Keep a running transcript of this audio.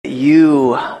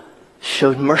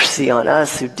showed mercy on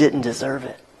us who didn't deserve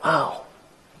it. Wow.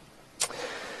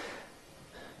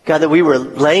 God, that we were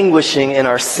languishing in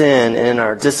our sin and in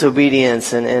our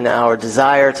disobedience and in our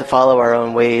desire to follow our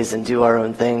own ways and do our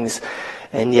own things,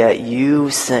 and yet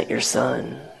you sent your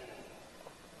Son.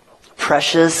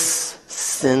 Precious,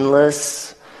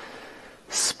 sinless,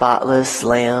 spotless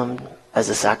Lamb as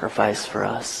a sacrifice for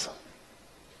us.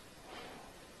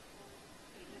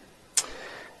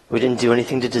 We didn't do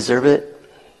anything to deserve it.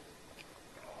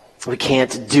 We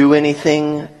can't do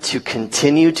anything to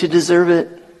continue to deserve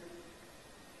it.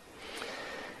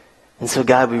 And so,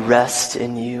 God, we rest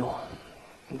in you.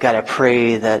 God, I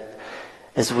pray that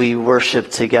as we worship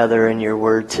together in your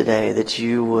word today, that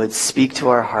you would speak to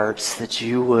our hearts, that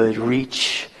you would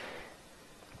reach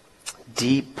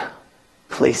deep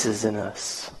places in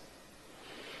us.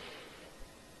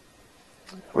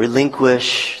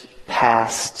 Relinquish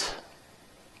past.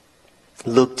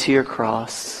 Look to your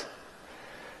cross.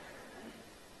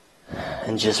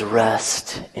 And just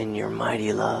rest in your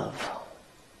mighty love.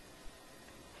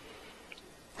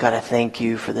 God, I thank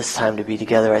you for this time to be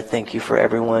together. I thank you for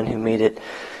everyone who made it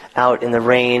out in the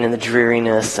rain and the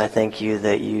dreariness. I thank you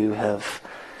that you have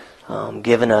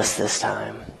given us this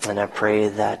time. And I pray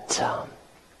that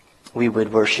we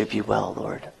would worship you well,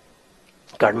 Lord.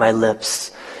 Guard my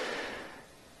lips.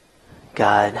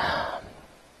 God,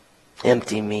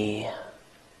 empty me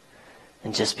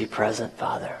and just be present,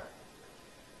 Father.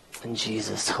 In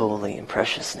Jesus' holy and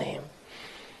precious name.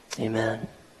 Amen.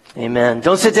 Amen.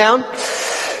 Don't sit down.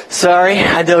 Sorry,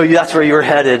 I know that's where you were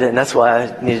headed, and that's why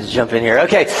I needed to jump in here.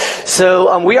 Okay,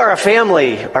 so we are a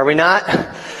family, are we not?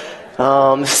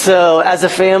 So as a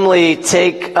family,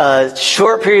 take a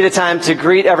short period of time to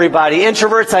greet everybody.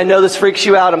 Introverts, I know this freaks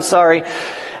you out, I'm sorry.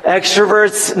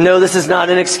 Extroverts, no, this is not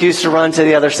an excuse to run to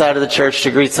the other side of the church to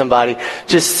greet somebody.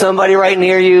 Just somebody right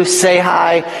near you, say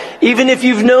hi. Even if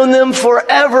you've known them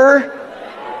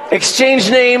forever,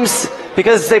 exchange names,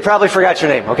 because they probably forgot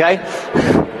your name, okay?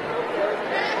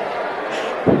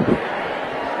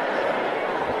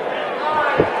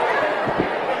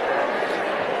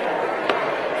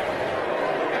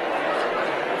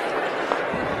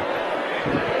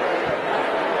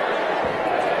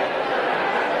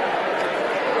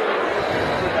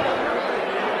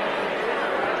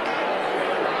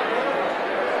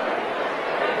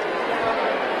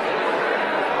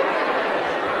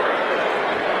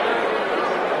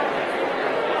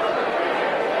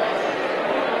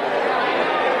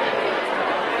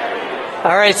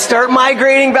 All right, start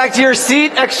migrating back to your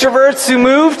seat, extroverts who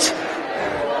moved.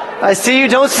 I see you.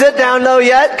 Don't sit down, though,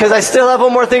 yet, because I still have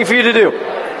one more thing for you to do.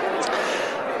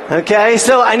 Okay,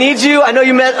 so I need you. I know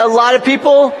you met a lot of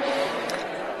people.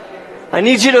 I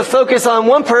need you to focus on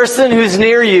one person who's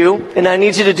near you, and I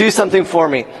need you to do something for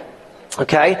me.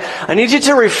 Okay? I need you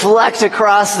to reflect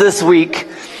across this week,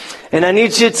 and I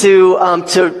need you to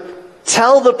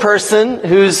tell the person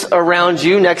who's around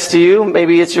you, next to you,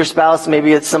 maybe it's your spouse,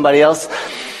 maybe it's somebody else,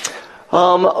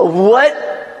 what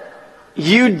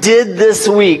you did this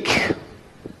week.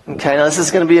 Okay, now this is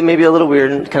going to be maybe a little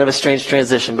weird and kind of a strange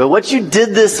transition, but what you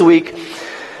did this week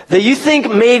that you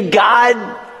think made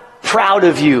God proud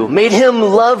of you, made him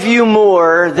love you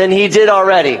more than he did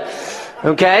already.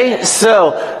 Okay,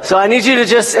 so I need you to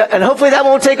just, and hopefully that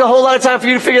won't take a whole lot of time for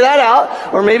you to figure that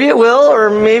out, or maybe it will, or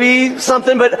maybe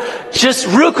something, but just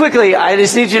real quickly, I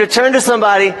just need you to turn to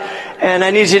somebody, and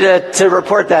I need you to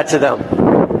report that to them.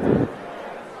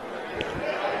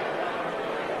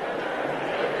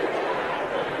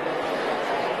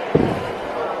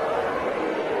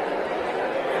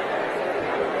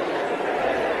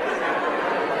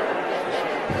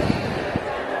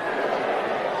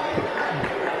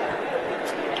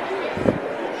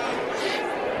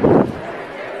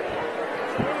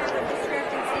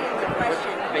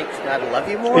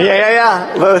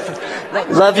 Yeah. Both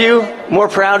love you, more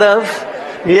proud of.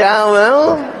 Yeah,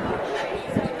 well,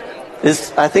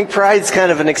 I think pride's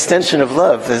kind of an extension of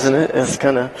love, isn't it? It's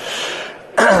kind of...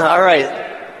 All right.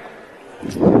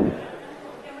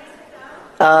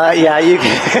 Yeah, you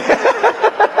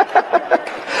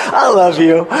I love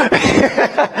you.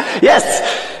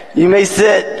 Yes. You may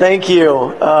sit. Thank you.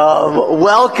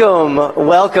 Welcome.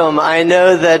 I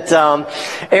know that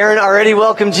Aaron already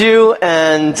welcomed you,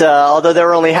 and although there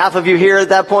were only half of you here at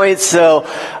that point, so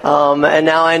and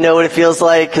now I know what it feels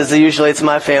like, because usually it's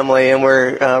my family, and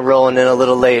we're rolling in a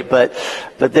little late, but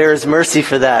there is mercy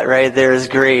for that, right? There is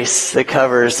grace that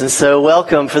covers, and so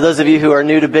welcome. For those of you who are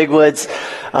new to Big Woods,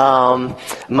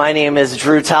 my name is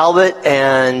Drew Talbot,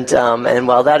 and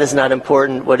while that is not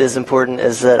important, what is important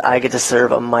is that I get to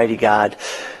serve a mighty God.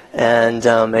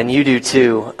 and you do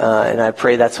too. And I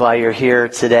pray that's why you're here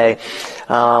today.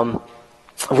 I'm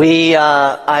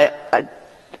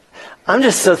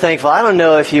just so thankful. I don't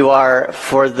know if you are,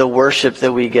 for the worship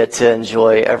that we get to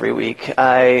enjoy every week.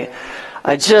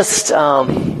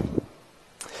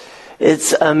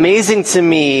 It's amazing to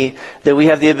me that we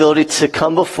have the ability to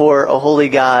come before a holy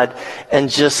God and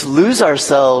just lose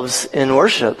ourselves in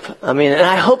worship. I mean, and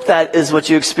I hope that is what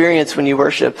you experience when you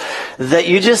worship, that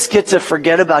you just get to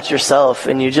forget about yourself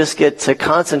and you just get to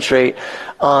concentrate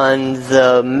on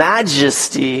the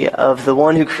majesty of the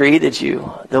one who created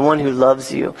you, the one who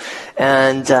loves you.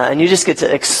 And you just get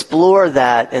to explore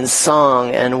that in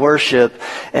song and worship.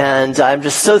 And I'm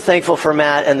just so thankful for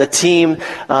Matt and the team.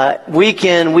 Week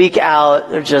in, week out,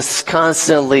 they're just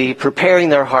constantly preparing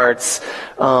their hearts,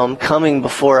 coming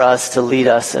before us to lead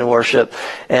us in worship.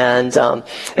 And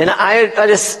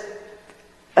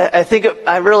I think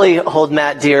I really hold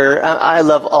Matt dear. I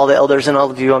love all the elders and all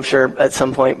of you, I'm sure, at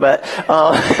some point, but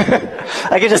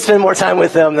I get to spend more time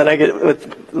with them than I get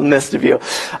with most of you.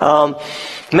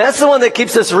 Matt's the one that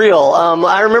keeps us real.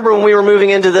 I remember when we were moving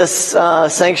into this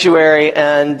sanctuary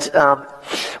and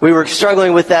we were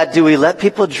struggling with that. Do we let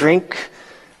people drink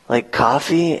like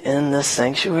coffee in the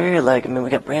sanctuary? Like, I mean, we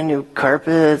got brand new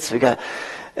carpets,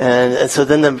 and so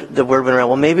then the word went around,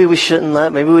 well, maybe we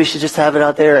shouldn't maybe we should just have it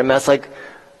out there. And Matt's like,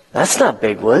 that's not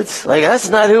Big Woods. Like, that's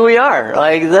not who we are.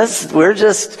 Like,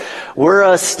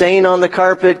 we're a stain on the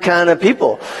carpet kind of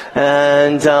people.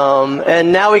 And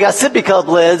now we got sippy cup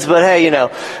lids, but hey,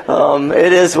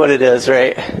 it is what it is,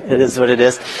 right? It is what it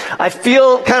is. I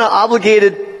feel kind of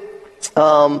obligated,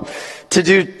 to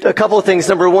do a couple of things.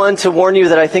 Number one, to warn you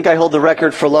that I think I hold the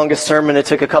record for longest sermon. It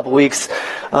took a couple weeks,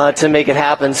 to make it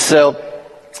happen. So,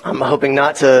 I'm hoping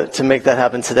not to make that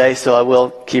happen today, so I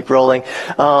will keep rolling.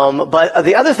 But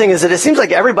the other thing is that it seems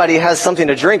like everybody has something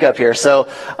to drink up here. So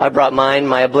I brought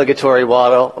my obligatory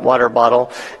water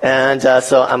bottle. And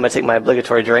so I'm going to take my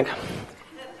obligatory drink.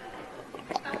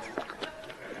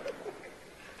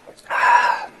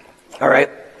 All right.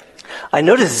 I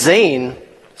noticed Zane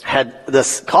had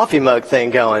this coffee mug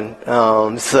thing going.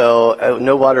 So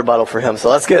no water bottle for him. So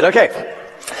that's good. Okay.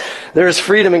 There's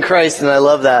freedom in Christ, and I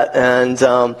love that,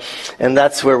 and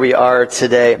that's where we are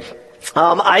today.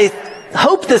 I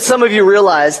hope that some of you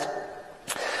realized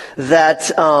that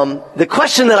the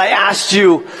question that I asked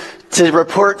you to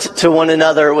report to one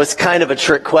another was kind of a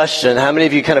trick question. How many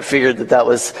of you kind of figured that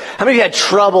was? How many of you had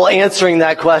trouble answering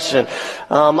that question?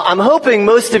 I'm hoping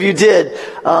most of you did,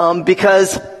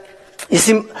 because you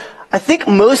see, I think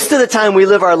most of the time we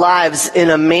live our lives in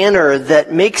a manner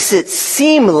that makes it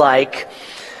seem like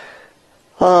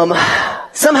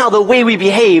somehow the way we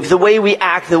behave, the way we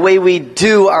act, the way we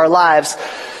do our lives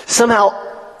somehow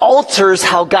alters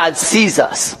how God sees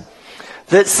us.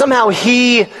 That somehow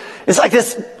He is like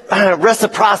this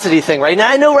reciprocity thing, right? Now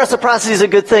I know reciprocity is a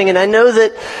good thing, and I know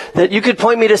that you could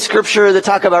point me to scripture that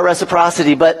talk about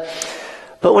reciprocity, but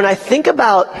when I think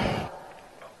about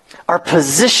our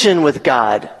position with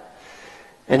God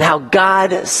and how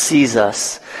God sees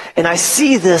us, and I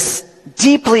see this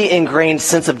deeply ingrained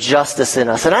sense of justice in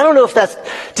us. And I don't know if that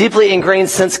deeply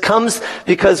ingrained sense comes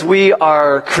because we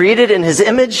are created in His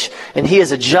image and He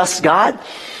is a just God,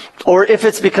 or if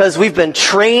it's because we've been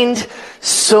trained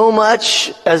so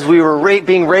much as we were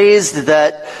being raised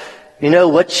that,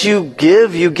 what you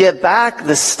give, you get back.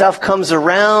 This stuff comes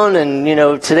around, and,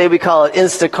 today we call it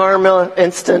instant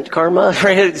karma,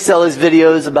 right? You see all these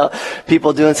videos about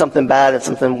people doing something bad and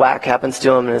something whack happens to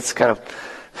them, and it's kind of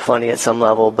funny at some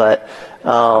level, but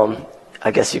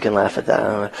I guess you can laugh at that. I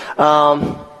don't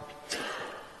know.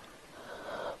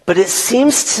 But it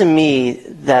seems to me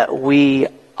that we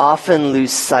often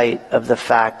lose sight of the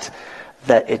fact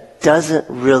that it doesn't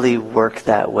really work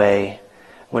that way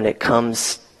when it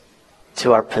comes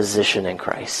to our position in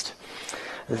Christ.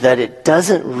 That it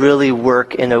doesn't really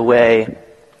work in a way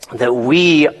that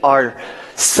we are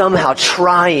somehow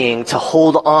trying to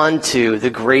hold on to the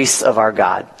grace of our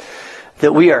God.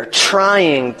 That we are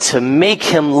trying to make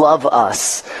Him love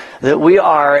us. That we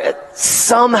are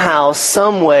somehow,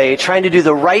 some way, trying to do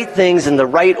the right things in the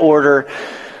right order,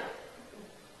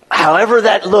 however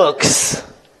that looks,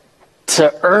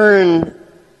 to earn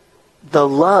the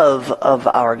love of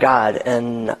our God.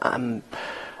 And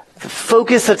the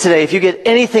focus of today, if you get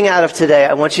anything out of today,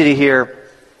 I want you to hear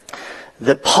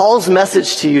that Paul's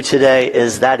message to you today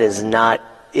is that is not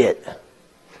it.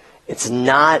 It's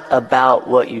not about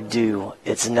what you do.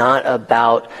 It's not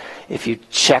about if you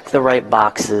check the right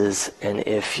boxes and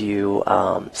if you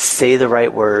say the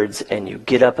right words and you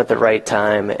get up at the right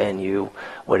time and you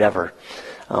whatever.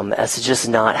 That's just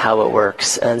not how it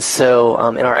works. And so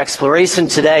in our exploration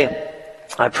today,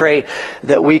 I pray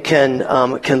that we can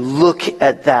look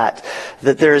at that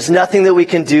there is nothing that we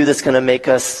can do that's going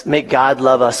to make God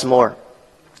love us more.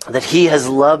 That he has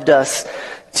loved us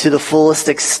to the fullest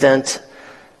extent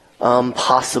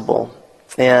possible.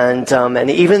 And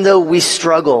even though we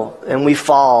struggle and we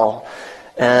fall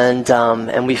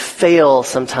and we fail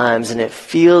sometimes and it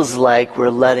feels like we're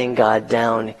letting God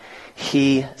down,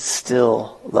 he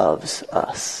still loves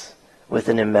us with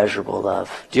an immeasurable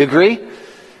love. Do you agree?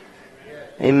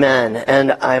 Amen.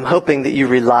 And I'm hoping that you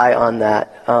rely on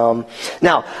that.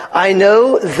 Now, I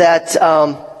know that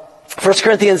 1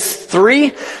 Corinthians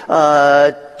 3,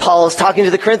 Paul is talking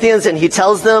to the Corinthians, and he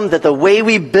tells them that the way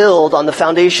we build on the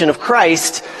foundation of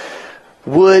Christ,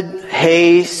 wood,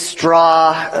 hay,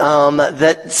 straw,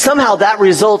 that somehow that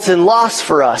results in loss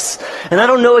for us. And I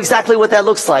don't know exactly what that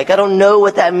looks like. I don't know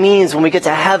what that means when we get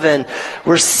to heaven.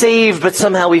 We're saved, but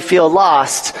somehow we feel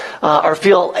lost, or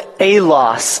feel a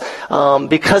loss,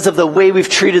 because of the way we've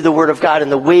treated the Word of God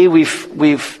and the way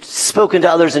we've spoken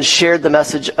to others and shared the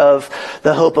message of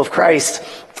the hope of Christ.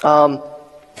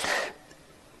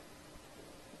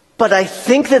 But I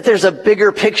think that there's a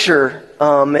bigger picture,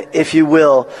 if you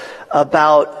will,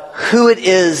 about who it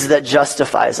is that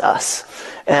justifies us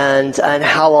and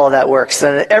how all that works.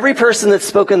 And every person that's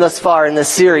spoken thus far in this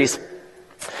series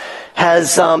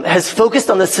has focused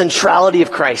on the centrality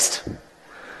of Christ,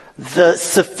 the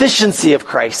sufficiency of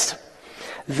Christ,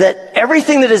 that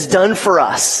everything that is done for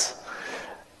us,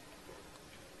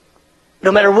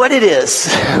 no matter what it is,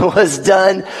 was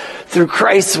done through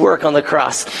Christ's work on the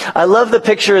cross. I love the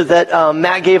picture that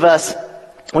Matt gave us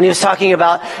when he was talking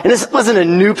about, and this wasn't a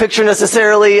new picture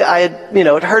necessarily, I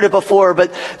had heard it before,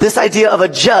 but this idea of a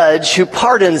judge who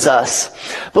pardons us.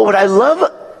 But what I love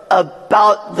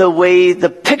about the way the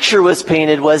picture was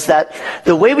painted was that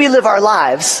the way we live our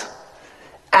lives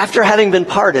after having been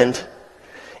pardoned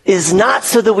is not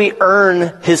so that we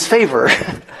earn his favor.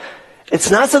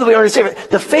 It's not so that we earn his favor.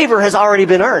 The favor has already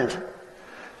been earned.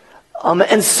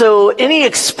 And so any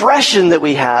expression that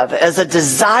we have as a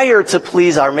desire to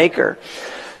please our Maker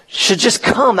should just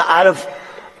come out of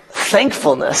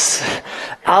thankfulness,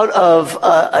 out of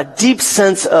a deep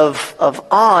sense of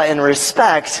awe and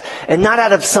respect, and not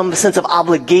out of some sense of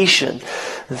obligation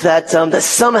that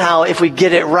somehow, if we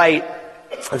get it right,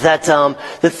 that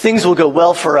things will go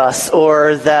well for us,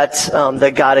 or that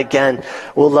God again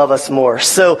will love us more.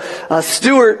 So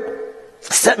Stuart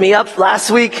set me up last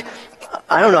week.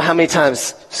 I don't know how many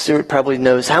times, Stuart probably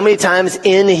knows, how many times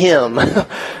in him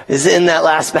is in that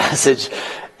last passage.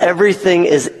 Everything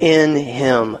is in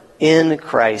him, in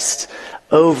Christ,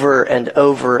 over and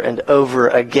over and over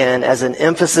again, as an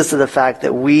emphasis of the fact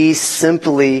that we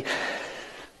simply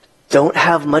don't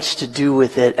have much to do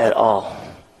with it at all.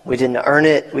 We didn't earn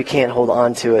it. We can't hold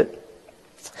on to it.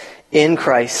 In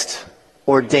Christ,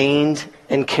 ordained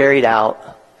and carried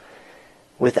out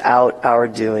without our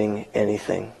doing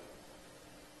anything.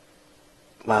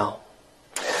 Wow.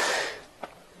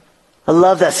 I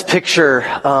love that picture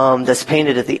that's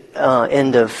painted at the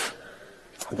end of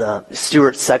the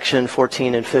Stuart section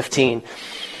 14 and 15,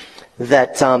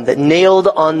 that nailed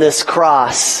on this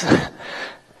cross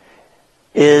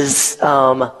is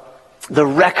the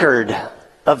record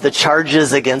of the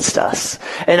charges against us.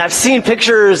 And I've seen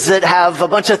pictures that have a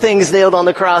bunch of things nailed on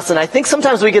the cross, and I think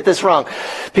sometimes we get this wrong,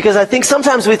 because I think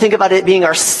sometimes we think about it being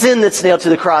our sin that's nailed to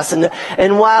the cross.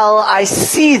 And while I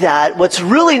see that, what's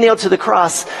really nailed to the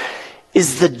cross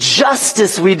is the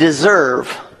justice we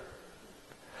deserve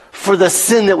for the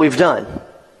sin that we've done.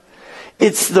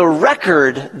 It's the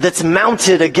record that's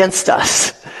mounted against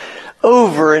us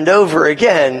over and over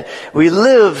again. We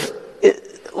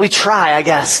try, I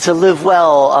guess, to live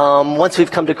well once we've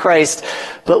come to Christ,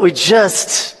 but we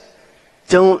just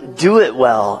don't do it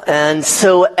well. And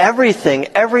so every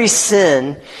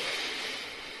sin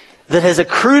that has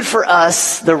accrued for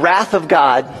us the wrath of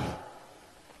God,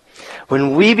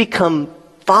 when we become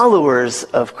followers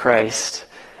of Christ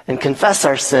and confess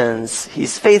our sins,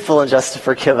 he's faithful and just to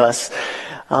forgive us,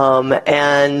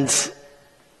 and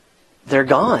they're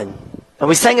gone. And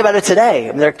we sang about it today.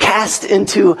 And they're cast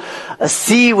into a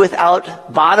sea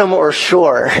without bottom or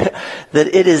shore,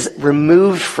 that it is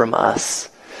removed from us.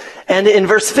 And in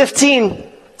verse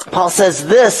 15, Paul says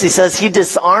this. He says, he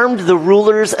disarmed the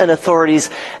rulers and authorities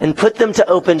and put them to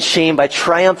open shame by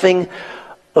triumphing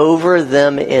over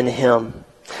them in him.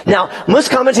 Now, most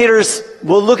commentators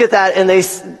will look at that and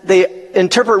they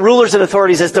interpret rulers and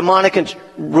authorities as demonic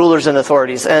rulers and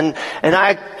authorities. And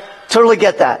I totally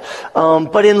get that.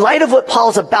 But in light of what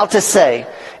Paul's about to say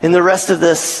in the rest of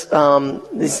this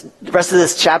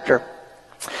chapter,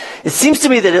 It seems to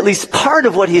me that at least part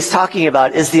of what he's talking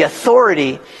about is the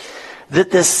authority that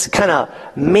this kind of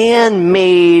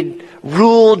man-made,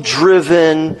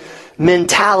 rule-driven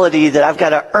mentality that I've got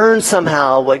to earn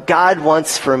somehow what God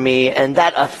wants for me, and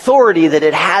that authority that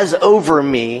it has over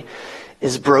me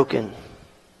is broken.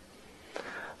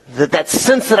 That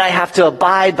sense that I have to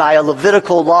abide by a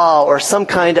Levitical law or some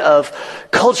kind of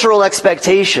cultural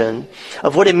expectation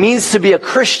of what it means to be a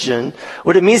Christian,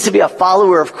 what it means to be a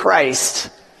follower of Christ,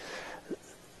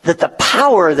 that the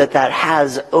power that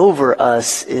has over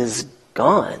us is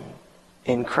gone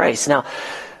in Christ. Now,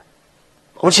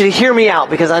 I want you to hear me out,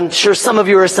 because I'm sure some of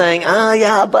you are saying,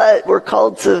 yeah, but we're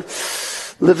called to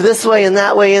live this way and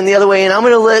that way and the other way, and I'm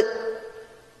going to let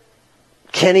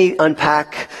Kenny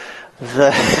unpack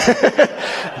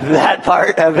that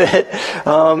part of it.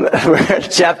 We're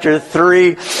at chapter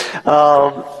 3.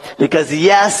 Because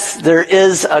yes, there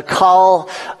is a call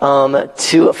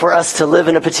for us to live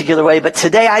in a particular way. But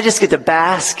today I just get to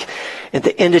bask at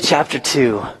the end of chapter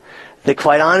 2. That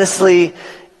quite honestly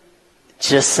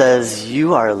just says,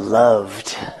 you are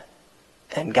loved.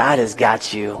 And God has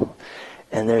got you.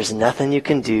 And there's nothing you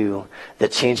can do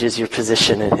that changes your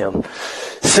position in Him.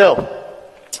 So,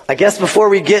 I guess before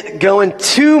we get going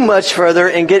too much further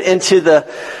and get into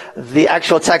the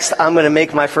actual text, I'm going to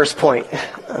make my first point.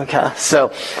 Okay, so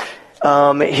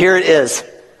here it is.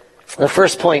 The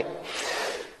first point.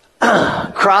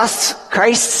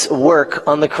 Christ's work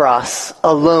on the cross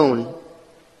alone,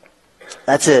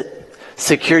 that's it,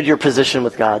 secured your position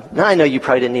with God. Now, I know you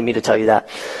probably didn't need me to tell you that,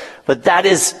 but that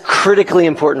is critically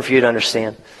important for you to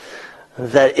understand.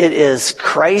 That it is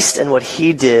Christ and what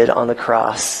He did on the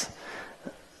cross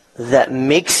that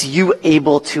makes you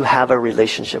able to have a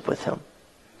relationship with Him.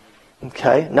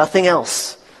 Okay? Nothing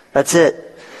else. That's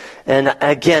it. And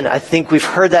again, I think we've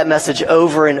heard that message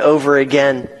over and over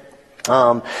again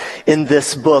in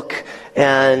this book.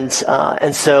 And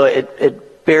so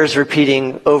it bears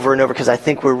repeating over and over, because I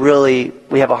think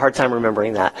we have a hard time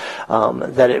remembering that.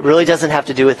 That it really doesn't have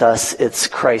to do with us. It's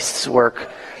Christ's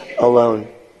work alone.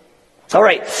 All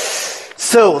right.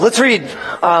 So let's read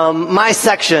my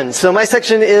section. So my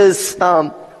section is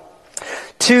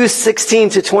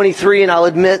 2:16 to 23, and I'll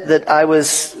admit that I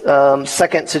was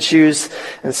second to choose,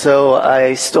 and so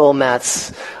I stole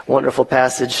Matt's wonderful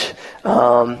passage.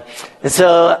 And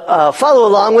so follow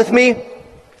along with me.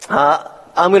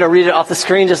 I'm going to read it off the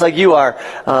screen just like you are.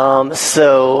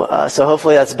 So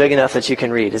hopefully that's big enough that you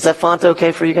can read. Is that font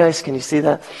okay for you guys? Can you see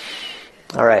that?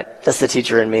 All right. That's the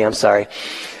teacher in me. I'm sorry.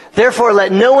 Therefore,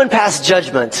 let no one pass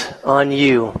judgment on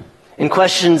you in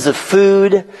questions of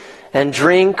food and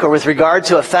drink, or with regard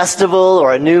to a festival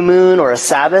or a new moon or a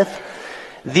Sabbath.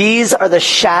 These are the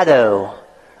shadow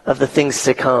of the things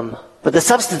to come, but the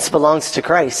substance belongs to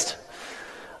Christ.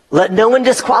 Let no one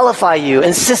disqualify you,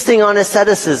 insisting on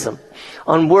asceticism,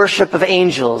 on worship of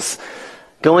angels,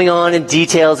 going on in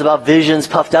details about visions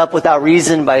puffed up without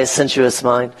reason by a sensuous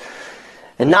mind,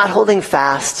 and not holding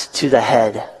fast to the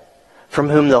head, from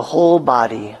whom the whole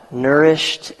body,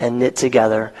 nourished and knit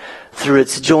together through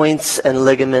its joints and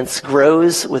ligaments,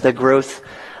 grows with a growth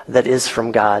that is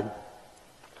from God.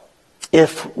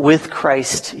 If with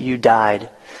Christ you died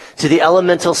to the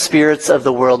elemental spirits of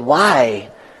the world, why,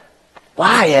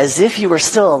 as if you were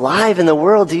still alive in the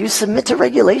world, do you submit to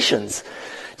regulations?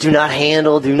 Do not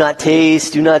handle, do not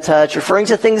taste, do not touch, referring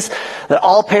to things that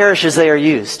all perish as they are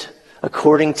used,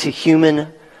 according to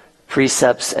human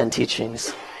precepts and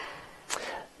teachings.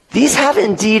 These have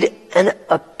indeed an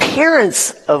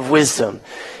appearance of wisdom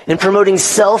in promoting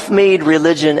self-made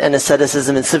religion and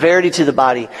asceticism and severity to the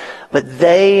body, but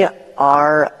they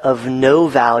are of no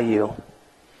value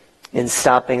in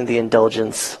stopping the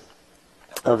indulgence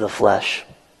of the flesh.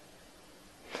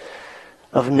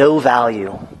 Of no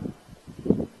value.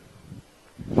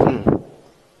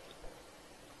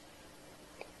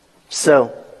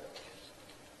 So,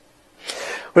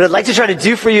 what I'd like to try to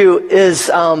do for you is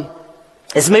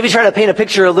maybe try to paint a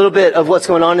picture a little bit of what's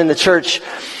going on in the church.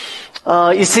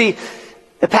 You see,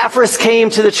 Epaphras came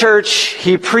to the church.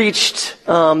 He preached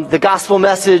the gospel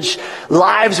message.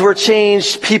 Lives were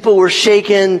changed. People were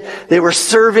shaken. They were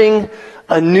serving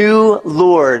a new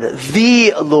Lord,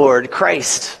 the Lord,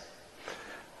 Christ.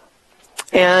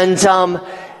 And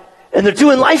they're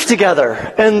doing life together.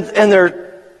 And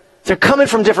they're coming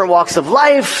from different walks of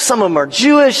life. Some of them are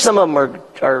Jewish. Some of them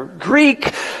are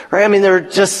Greek, right? I mean, they're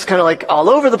just kind of like all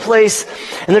over the place.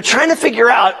 And they're trying to figure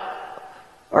out,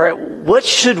 all right, what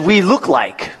should we look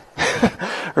like?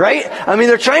 Right? I mean,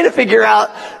 they're trying to figure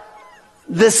out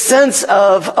this sense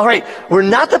of, all right, we're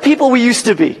not the people we used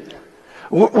to be.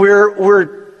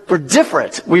 We're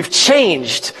different. We've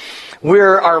changed.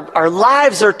 where our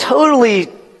lives are totally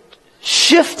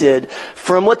shifted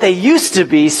from what they used to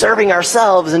be, serving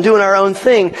ourselves and doing our own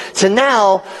thing, to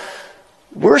now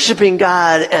worshiping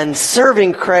God and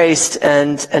serving Christ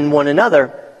and one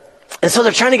another. And so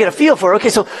they're trying to get a feel for, okay,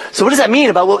 so what does that mean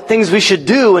about what things we should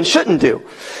do and shouldn't do?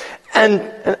 And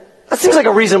that seems like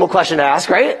a reasonable question to ask,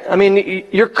 right? I mean,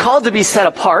 you're called to be set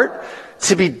apart,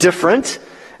 to be different.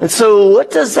 And so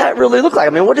what does that really look like? I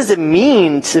mean, what does it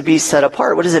mean to be set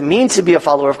apart? What does it mean to be a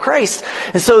follower of Christ?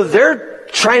 And so they're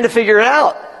trying to figure it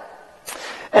out.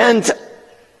 And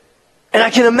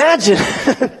I can imagine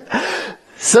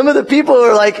some of the people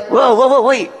are like, whoa,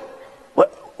 wait.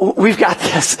 What? We've got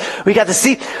this. We got to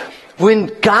see.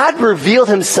 When God revealed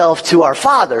himself to our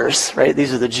fathers, right?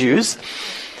 These are the Jews.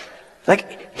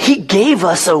 Like, he gave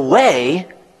us a way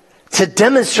to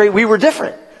demonstrate we were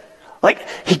different. Like,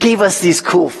 he gave us these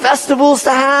cool festivals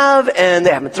to have, and they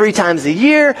have them 3 times a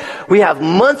year. We have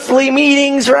monthly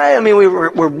meetings, right? I mean,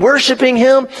 we're worshiping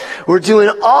him. We're doing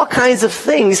all kinds of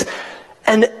things.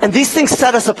 And these things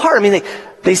set us apart. I mean,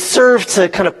 they serve to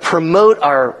kind of promote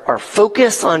our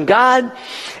focus on God.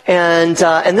 And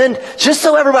then just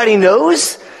so everybody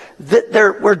knows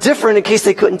that we're different in case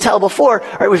they couldn't tell before,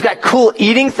 right? We've got cool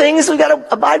eating things we've got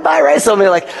to abide by, right? So I mean,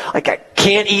 like I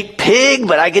can't eat pig,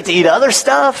 but I get to eat other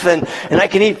stuff, and I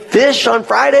can eat fish on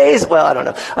Fridays. Well, I don't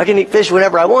know. I can eat fish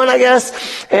whenever I want, I guess.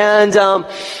 And,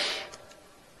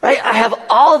 right? I have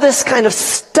all this kind of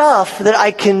stuff that I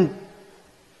can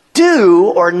do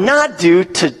or not do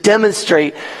to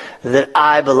demonstrate that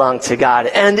I belong to God.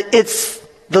 And it's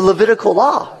the Levitical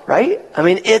law, right? I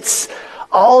mean, it's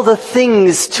all the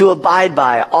things to abide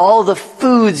by, all the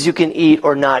foods you can eat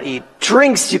or not eat,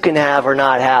 drinks you can have or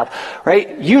not have,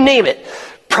 right? You name it.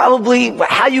 Probably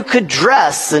how you could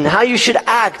dress and how you should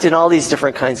act and all these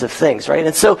different kinds of things, right?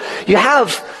 And so you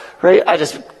have, right, I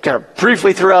just kind of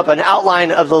briefly threw up an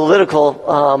outline of the Levitical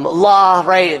law,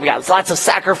 right? We got lots of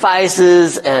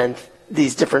sacrifices and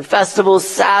these different festivals,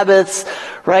 Sabbaths,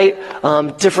 right?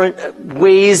 Different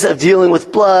ways of dealing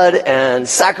with blood and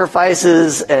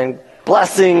sacrifices and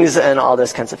blessings and all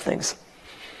those kinds of things.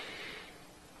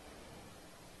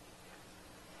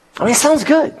 I mean, it sounds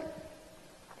good.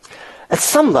 At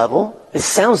some level, it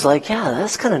sounds like, yeah,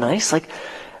 that's kind of nice. Like,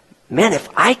 man, if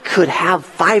I could have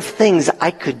 5 things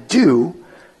I could do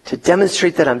to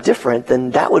demonstrate that I'm different,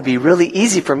 then that would be really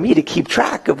easy for me to keep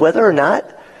track of whether or not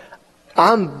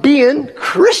I'm being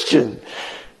Christian.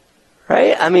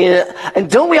 Right? I mean, and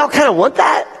don't we all kind of want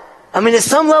that? I mean, at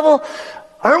some level,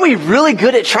 aren't we really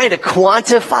good at trying to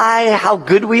quantify how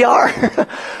good we are?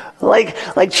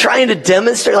 like trying to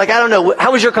demonstrate, like, I don't know,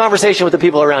 how was your conversation with the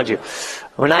people around you?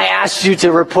 When I asked you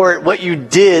to report what you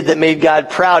did that made God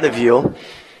proud of you,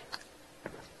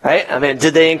 right? I mean,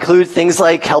 did they include things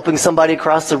like helping somebody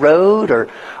cross the road or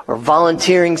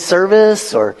volunteering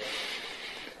service, or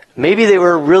maybe they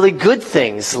were really good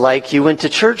things like you went to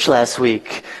church last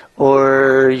week,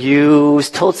 or you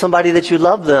told somebody that you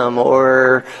love them,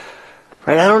 or,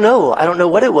 right? I don't know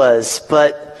what it was,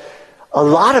 but a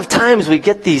lot of times we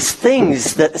get these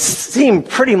things that seem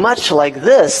pretty much like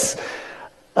this,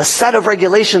 a set of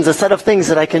regulations, a set of things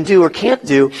that I can do or can't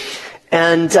do,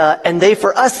 and they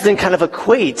for us then kind of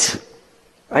equate,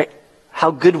 right,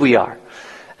 how good we are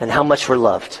and how much we're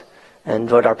loved and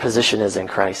what our position is in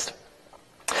Christ.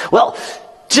 Well,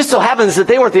 just so happens that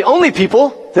they weren't the only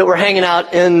people that were hanging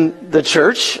out in the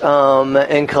church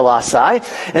in Colossae.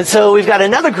 And so we've got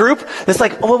another group that's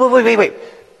like, oh, wait.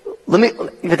 Let me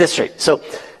get this straight. So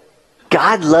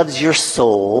God loves your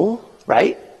soul,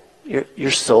 right?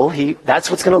 Your soul. That's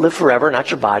what's going to live forever,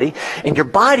 not your body. And your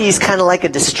body is kind of like a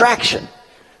distraction,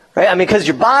 right? I mean, because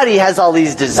your body has all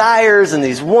these desires and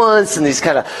these wants and these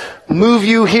kind of move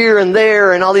you here and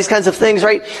there and all these kinds of things,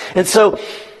 right? And so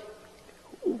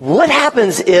what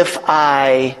happens if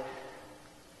I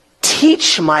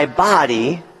teach my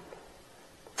body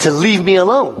to leave me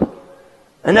alone?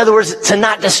 In other words, to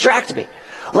not distract me.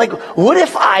 Like, what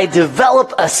if I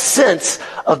develop a sense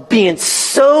of being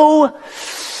so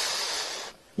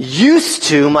used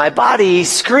to my body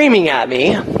screaming at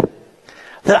me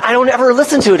that I don't ever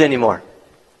listen to it anymore?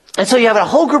 And so you have a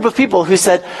whole group of people who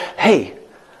said, hey,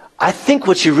 I think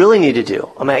what you really need to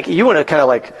do, I mean, you want to kind of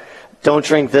like, don't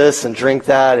drink this and drink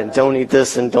that and don't eat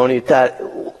this and don't eat that.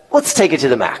 Let's take it to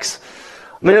the max.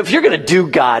 I mean, if you're going to do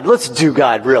God, let's do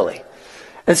God really.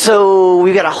 And so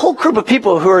we've got a whole group of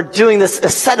people who are doing this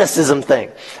asceticism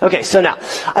thing. Okay, so now,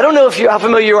 I don't know how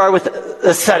familiar you are with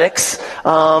ascetics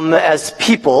as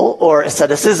people or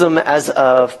asceticism as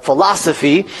a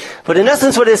philosophy, but in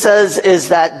essence what it says is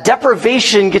that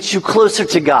deprivation gets you closer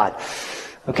to God.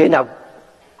 Okay, now,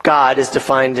 God is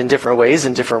defined in different ways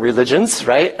in different religions,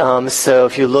 right? So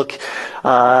if you look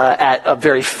at a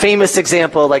very famous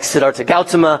example like Siddhartha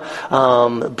Gautama,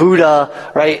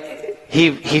 Buddha, right?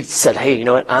 He said, hey, you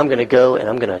know what? I'm going to go and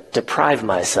I'm going to deprive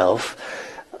myself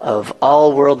of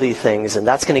all worldly things, and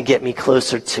that's going to get me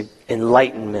closer to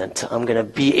enlightenment. I'm going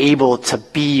to be able to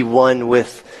be one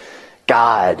with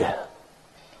God.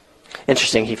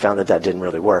 Interesting, he found that didn't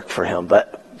really work for him,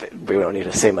 but we don't need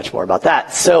to say much more about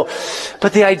that. So,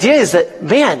 but the idea is that,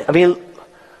 man, I mean,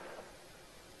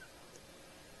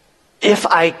 if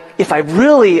I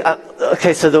really,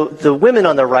 okay, so the women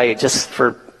on the right, just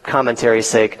for commentary's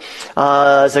sake,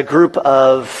 is a group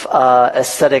of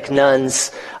ascetic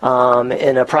nuns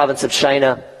in a province of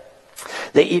China.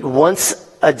 They eat once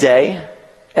a day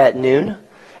at noon,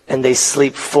 and they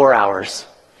sleep 4 hours.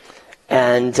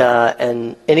 And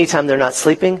anytime they're not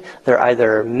sleeping, they're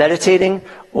either meditating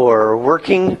or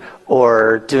working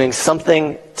or doing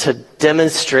something to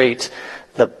demonstrate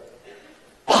the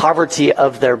poverty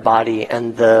of their body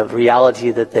and the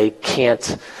reality that they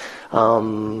can't,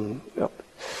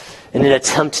 in an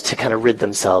attempt to kind of rid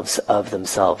themselves of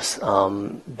themselves.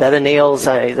 Bed of nails,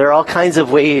 there are all kinds of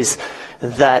ways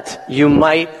that you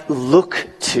might look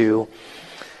to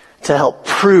help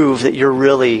prove that you're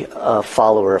really a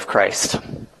follower of Christ.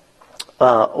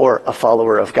 Or a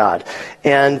follower of God.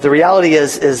 And the reality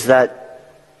is that,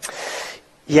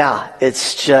 yeah,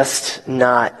 it's just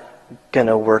not going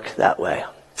to work that way.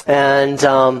 And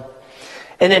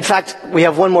in fact, we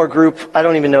have one more group. I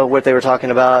don't even know what they were talking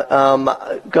about.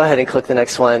 Go ahead and click the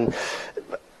next one.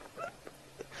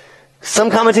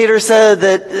 Some commentators said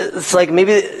that it's like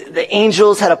maybe the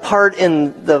angels had a part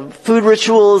in the food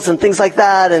rituals and things like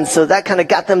that, and so that kind of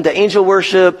got them to angel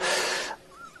worship.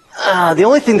 The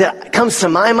only thing that comes to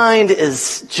my mind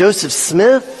is Joseph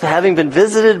Smith having been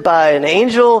visited by an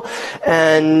angel,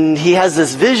 and he has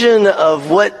this vision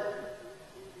of what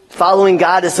following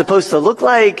God is supposed to look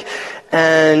like,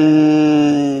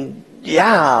 and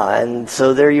yeah, and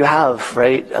so there you have,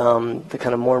 right, the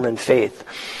kind of Mormon faith.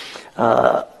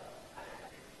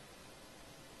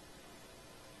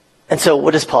 And so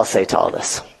what does Paul say to all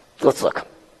this? Let's look.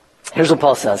 Here's what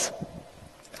Paul says.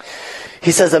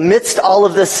 He says, amidst all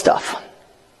of this stuff,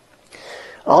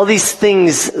 all these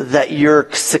things that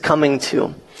you're succumbing to,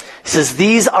 he says,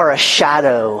 these are a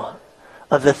shadow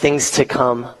of the things to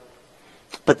come,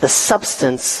 but the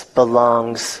substance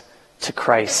belongs to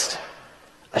Christ.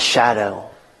 A shadow.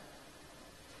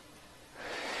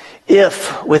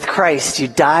 If, with Christ, you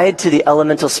died to the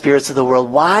elemental spirits of the world,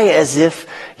 why, as if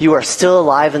you are still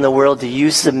alive in the world, do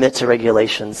you submit to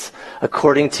regulations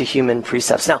according to human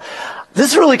precepts? Now,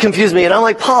 this really confused me, and I'm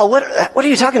like, Paul, what are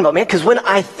you talking about, man? Because when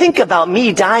I think about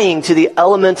me dying to the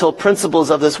elemental principles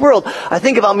of this world, I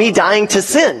think about me dying to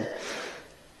sin.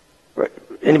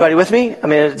 Anybody with me? I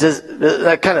mean, does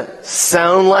that kind of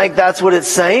sound like that's what it's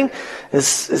saying? It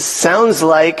sounds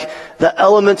like the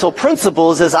elemental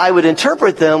principles, as I would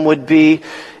interpret them, would be,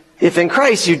 if in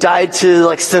Christ you died to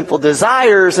like sinful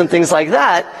desires and things like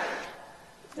that,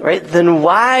 right? Then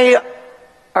why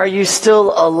are you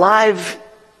still alive?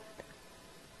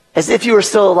 As if you were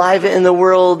still alive in the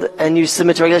world and you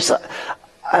submit to regulations.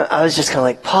 I was just kind of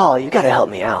like, Paul, you got to help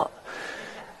me out.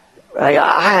 Like,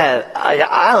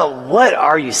 I don't know, what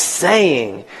are you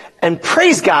saying? And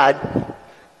praise God,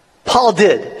 Paul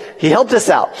did. He helped us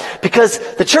out. Because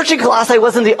the church in Colossae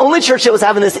wasn't the only church that was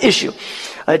having this issue.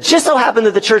 It just so happened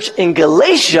that the church in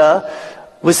Galatia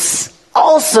was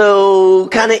also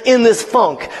kind of in this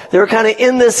funk. They were kind of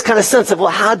in this kind of sense of, well,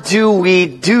 how do we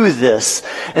do this?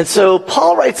 And so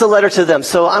Paul writes a letter to them.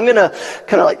 So I'm going to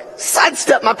kind of like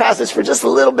sidestep my passage for just a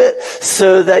little bit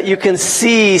so that you can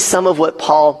see some of what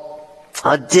Paul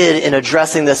did in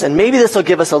addressing this. And maybe this will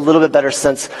give us a little bit better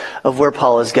sense of where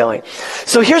Paul is going.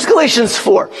 So here's Galatians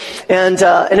 4. And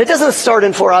it doesn't start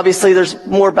in 4, obviously. There's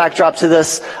more backdrop to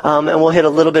this, and we'll hit a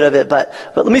little bit of it. But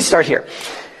let me start here.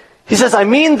 He says, I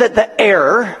mean that the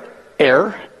heir,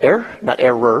 not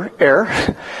error,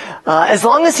 as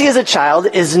long as he is a child,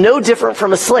 is no different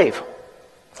from a slave,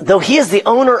 though he is the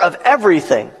owner of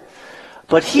everything.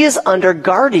 But he is under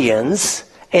guardians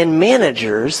and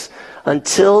managers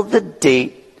until the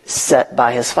date set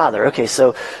by his father. Okay,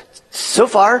 so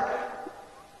far,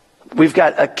 we've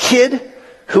got a kid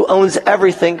who owns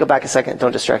everything. Go back a second.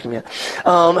 Don't distract me yet.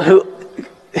 All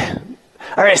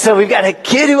right, so we've got a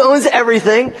kid who owns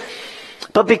everything,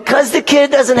 but because the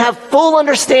kid doesn't have full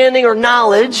understanding or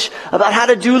knowledge about how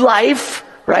to do life,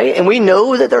 right? And we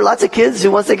know that there are lots of kids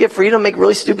who, once they get freedom, make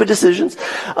really stupid decisions.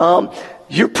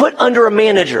 You're put under a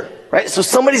manager, right? So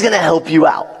somebody's going to help you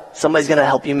out. Somebody's going to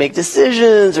help you make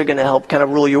decisions, or going to help kind of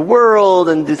rule your world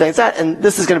and do things like that. And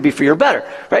this is going to be for your better,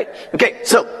 right? Okay,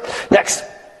 so next.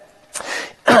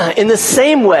 In the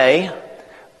same way,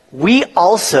 we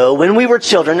also, when we were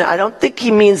children, I don't think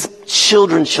he means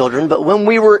children, but when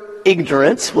we were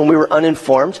ignorant, when we were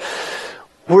uninformed,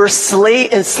 we're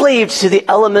enslaved to the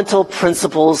elemental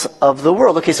principles of the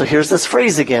world. Okay, so here's this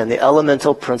phrase again, the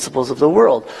elemental principles of the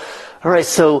world. All right,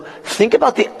 so think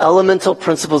about the elemental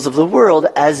principles of the world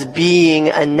as being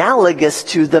analogous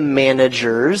to the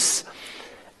managers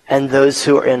and those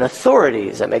who are in authority.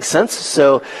 Does that make sense?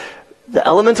 So the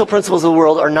elemental principles of the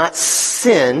world are not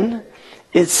sin.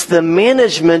 It's the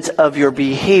management of your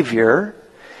behavior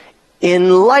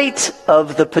in light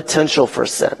of the potential for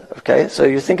sin. Okay, so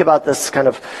you think about this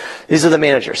these are the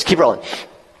managers. Keep rolling.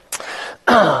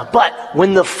 But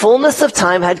when the fullness of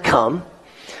time had come,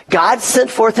 God sent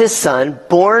forth his Son,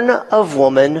 born of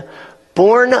woman,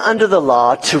 born under the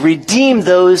law, to redeem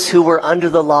those who were under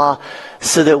the law,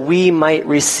 so that we might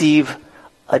receive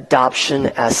adoption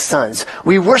as sons.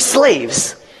 We were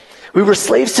slaves. We were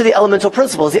slaves to the elemental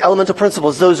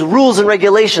principles, those rules and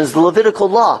regulations, the Levitical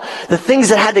law, the things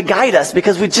that had to guide us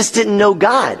because we just didn't know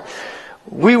God.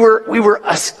 We were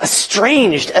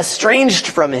estranged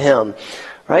from him,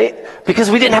 right? Because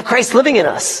we didn't have Christ living in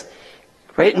us,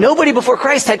 right? Nobody before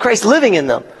Christ had Christ living in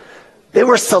them. They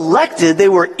were selected, they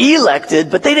were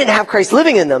elected, but they didn't have Christ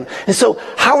living in them. And so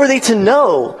how were they to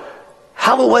know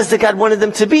how it was that God wanted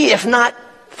them to be, if not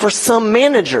for some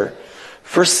manager,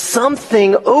 for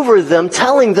something over them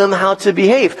telling them how to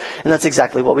behave? And that's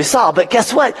exactly what we saw. But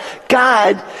guess what?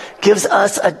 God gives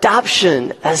us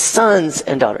adoption as sons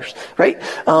and daughters, right?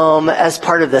 As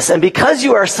part of this. And because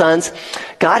you are sons,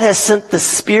 God has sent the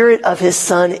Spirit of his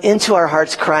Son into our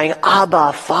hearts, crying,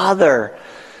 Abba, Father.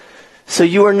 So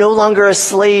you are no longer a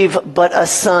slave, but a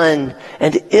son.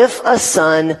 And if a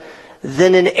son,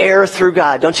 then an heir through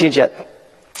God. Don't change yet.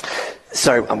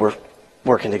 Sorry, we're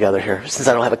working together here since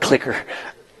I don't have a clicker.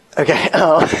 Okay.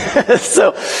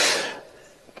 So,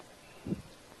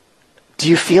 do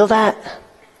you feel that?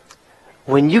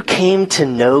 When you came to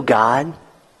know God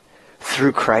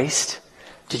through Christ,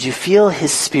 did you feel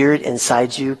his Spirit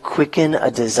inside you quicken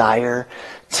a desire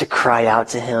to cry out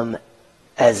to him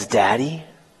as Daddy?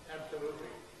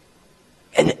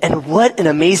 Absolutely. And what an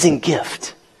amazing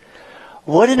gift.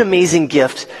 What an amazing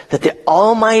gift that the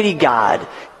Almighty God,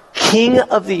 King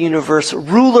of the universe,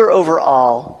 ruler over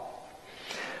all,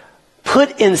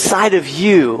 put inside of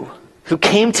you, who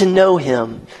came to know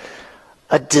him,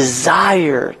 a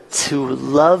desire to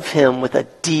love him with a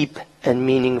deep and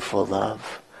meaningful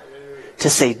love. To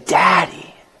say,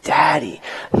 Daddy, Daddy.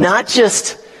 Not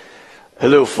just,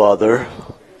 hello, Father.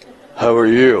 How are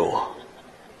you?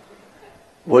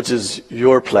 What is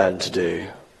your plan today?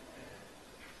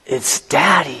 It's,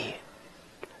 Daddy,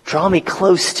 draw me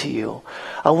close to you.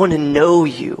 I want to know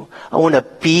you. I want to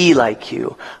be like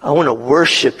you. I want to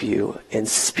worship you in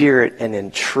spirit and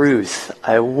in truth.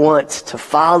 I want to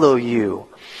follow you.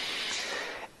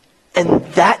 And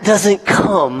that doesn't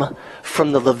come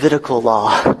from the Levitical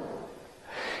law.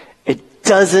 It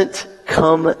doesn't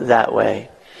come that way.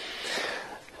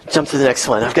 Jump to the next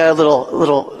one. I've got a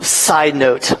little side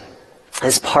note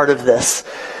as part of this.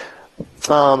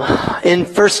 In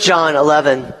 1 John,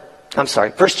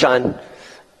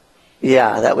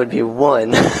 yeah, that would be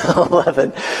 1,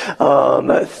 11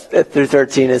 through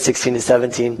 13 and 16 to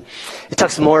 17. It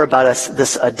talks more about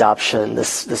this adoption,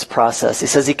 this process. He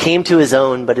says he came to his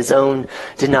own, but his own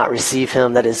did not receive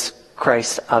him. That is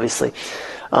Christ, obviously.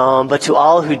 But to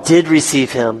all who did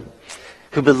receive him,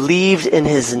 who believed in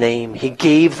his name, he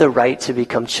gave the right to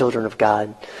become children of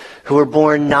God, who were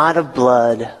born not of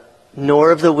blood,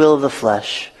 nor of the will of the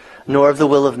flesh, nor of the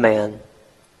will of man,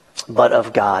 but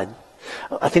of God.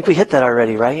 I think we hit that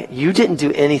already, right? You didn't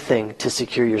do anything to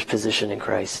secure your position in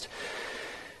Christ.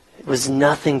 It was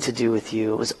nothing to do with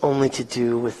you. It was only to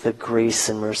do with the grace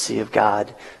and mercy of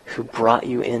God who brought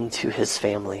you into his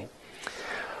family.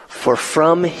 For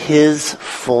from his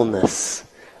fullness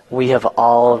we have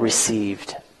all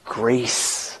received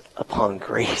grace upon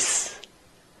grace.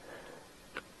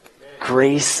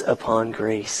 Grace upon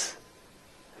grace.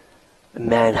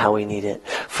 Man, how we need it.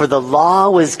 For the law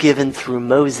was given through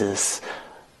Moses.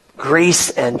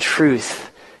 Grace and truth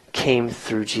came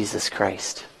through Jesus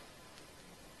Christ.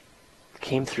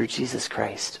 Came through Jesus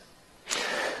Christ.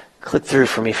 Click through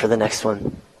for me for the next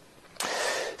one.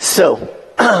 So,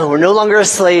 we're no longer a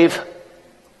slave,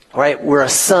 right? We're a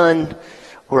son,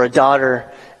 we're a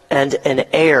daughter, and an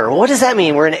heir. What does that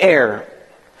mean? We're an heir.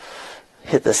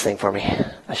 Hit this thing for me.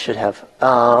 I should have.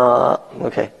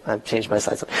 Okay, I've changed my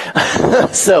slides.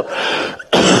 So,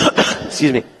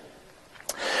 excuse me.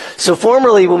 So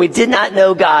formerly, when we did not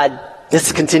know God,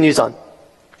 this continues on.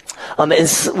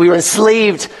 We were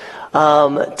enslaved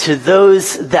to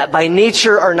those that by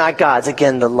nature are not God's.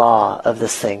 Again, the law of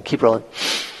this thing. Keep rolling.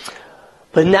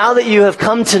 But now that you have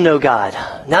come to know God,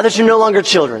 now that you're no longer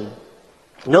children,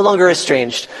 no longer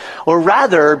estranged, or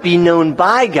rather be known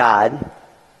by God,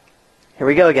 here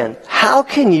we go again. How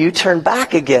can you turn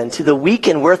back again to the weak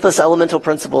and worthless elemental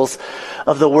principles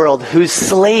of the world whose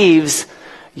slaves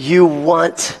you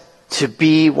want to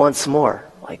be once more?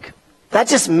 Like, that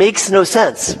just makes no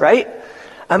sense, right?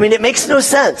 I mean, it makes no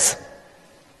sense.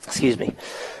 Excuse me.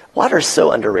 Water is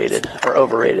so underrated or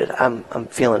overrated. I'm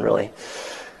feeling really,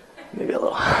 maybe a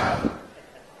little.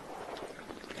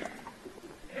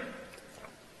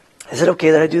 Is it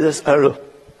okay that I do this? I don't know.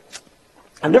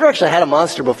 I've never actually had a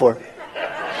Monster before.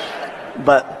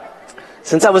 But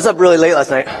since I was up really late last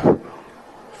night.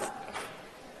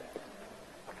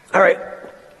 All right.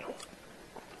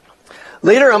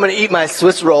 Later I'm going to eat my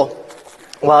Swiss roll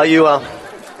while you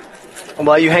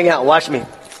hang out and watch me.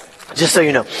 Just so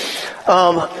you know.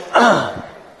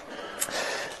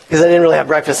 Because I didn't really have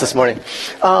breakfast this morning.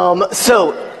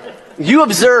 So you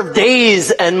observe days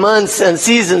and months and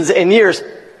seasons and years.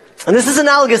 And this is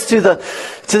analogous to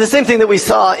the same thing that we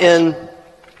saw in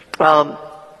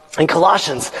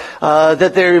Colossians,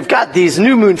 that they've got these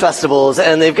new moon festivals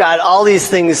and they've got all these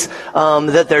things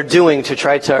that they're doing to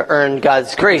try to earn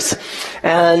God's grace.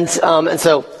 And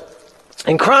so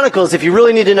in Chronicles, if you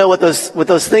really need to know what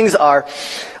those things are,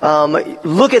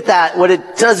 look at that. What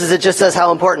it does is it just says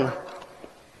how important.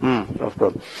 That's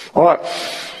good. All right.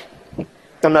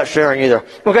 I'm not sharing either.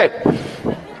 Okay.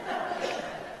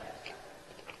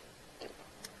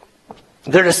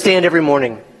 They're to stand every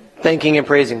morning, thanking and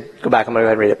praising. Go back, I'm going to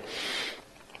go ahead and read it.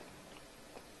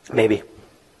 Maybe.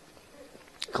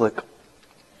 Click.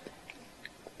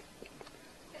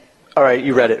 All right,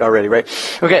 you read it already, right?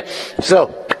 Okay,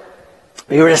 so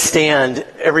you were to stand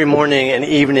every morning and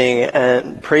evening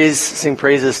and sing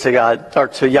praises to God, or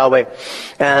to Yahweh.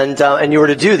 And you were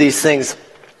to do these things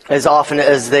as often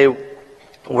as they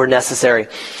were necessary.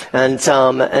 And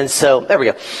so, there we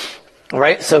go.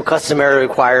 Right? So customary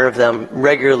require of them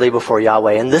regularly before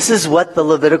Yahweh. And this is what the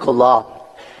Levitical law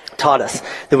taught us,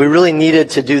 that we really needed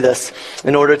to do this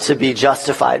in order to be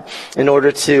justified, in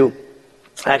order to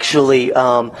actually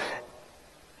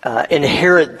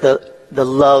inherit the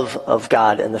love of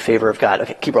God and the favor of God.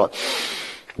 Okay, keep rolling.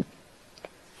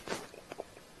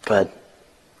 Go ahead.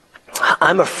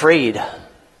 I'm afraid.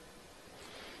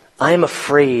 I am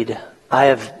afraid. I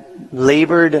have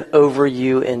labored over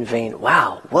you in vain.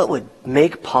 Wow, what would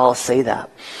make Paul say that?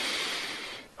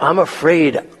 I'm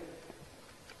afraid.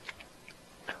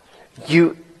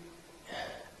 You,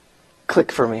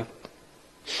 click for me.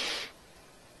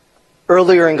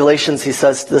 Earlier in Galatians, he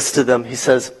says this to them. He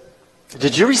says,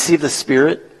 did you receive the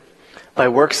Spirit by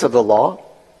works of the law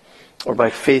or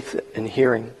by faith in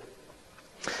hearing?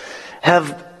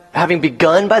 Having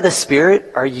begun by the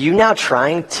Spirit, are you now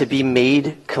trying to be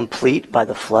made complete by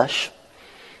the flesh?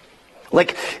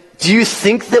 Like, do you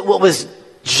think that what was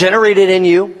generated in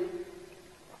you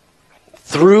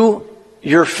through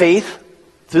your faith,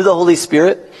 through the Holy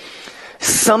Spirit,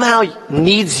 somehow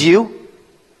needs you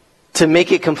to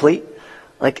make it complete?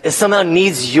 Like, it somehow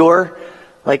needs your,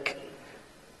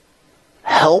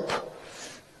 help?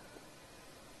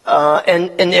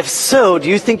 And if so, do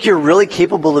you think you're really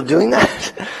capable of doing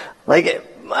that?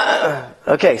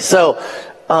 Okay, so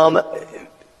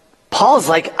Paul's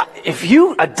like, if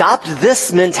you adopt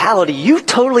this mentality, you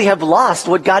totally have lost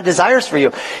what God desires for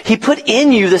you. He put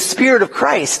in you the Spirit of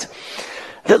Christ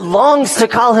that longs to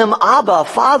call him Abba,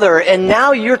 Father, and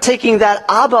now you're taking that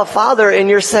Abba, Father, and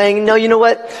you're saying, no, you know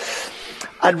what?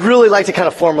 I'd really like to kind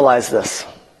of formalize this.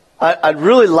 I'd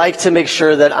really like to make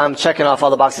sure that I'm checking off all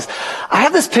the boxes. I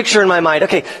have this picture in my mind.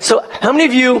 Okay, so how many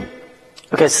of you...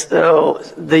 Okay, so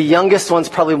the youngest ones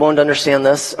probably won't understand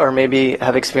this or maybe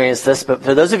have experienced this, but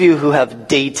for those of you who have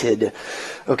dated,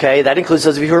 okay, that includes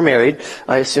those of you who are married.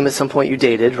 I assume at some point you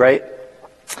dated, right?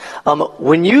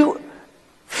 When you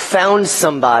found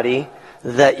somebody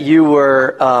that you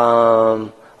were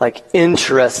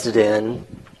interested in,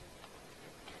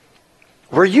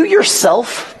 were you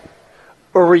yourself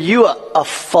or were you a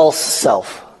false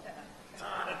self?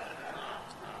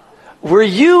 Were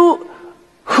you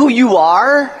who you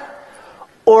are,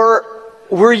 or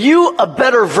were you a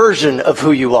better version of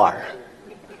who you are?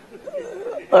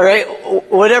 All right,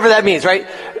 whatever that means, right?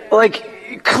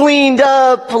 Like cleaned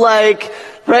up,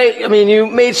 right? I mean, you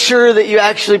made sure that you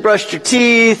actually brushed your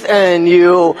teeth and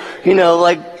you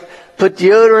put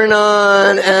deodorant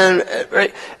on, and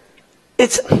right?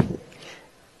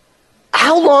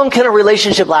 How long can a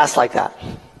relationship last like that?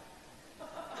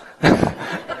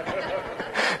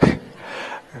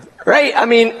 Right? I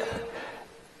mean,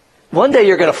 one day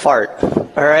you're going to fart,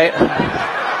 all right?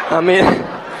 I mean,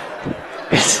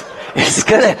 it's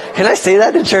going to, can I say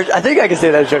that in church? I think I can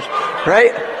say that in church,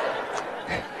 right?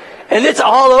 And it's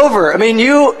all over. I mean,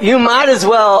 you might as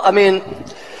well, I mean,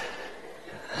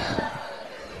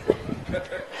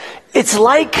 it's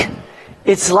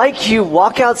like you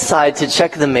walk outside to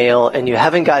check the mail and you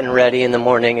haven't gotten ready in the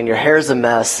morning and your hair's a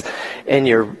mess and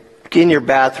you're in your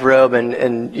bathrobe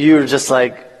and you're just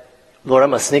like, Lord,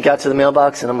 I'm going to sneak out to the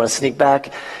mailbox and I'm going to sneak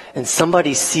back, and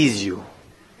somebody sees you.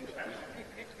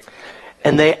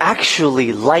 And they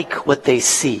actually like what they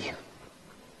see.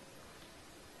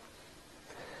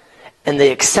 And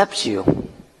they accept you.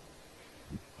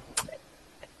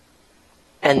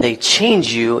 And they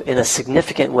change you in a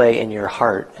significant way in your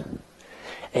heart.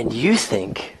 And you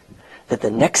think that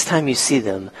the next time you see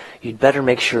them, you'd better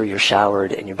make sure you're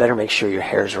showered, and you better make sure your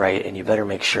hair's right, and you better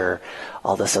make sure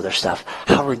all this other stuff.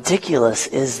 How ridiculous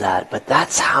is that? But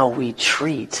that's how we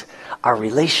treat our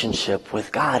relationship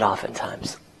with God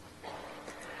oftentimes.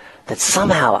 That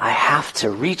somehow I have to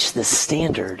reach this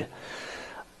standard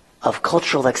of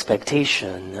cultural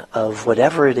expectation of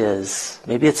whatever it is.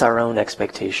 Maybe it's our own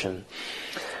expectation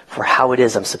for how it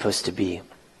is I'm supposed to be.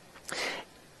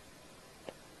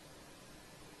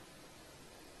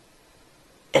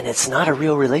 And it's not a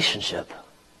real relationship.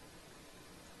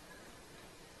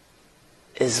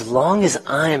 As long as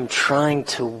I'm trying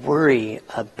to worry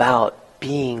about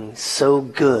being so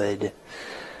good,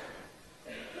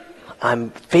 I'm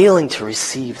failing to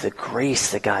receive the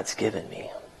grace that God's given me.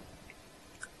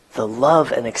 The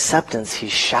love and acceptance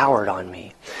He's showered on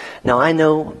me. Now I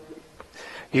know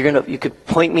you could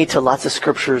point me to lots of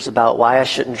scriptures about why I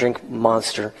shouldn't drink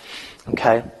Monster,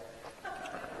 okay?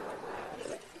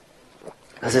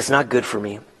 Because it's not good for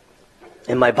me.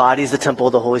 And my body's the temple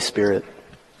of the Holy Spirit.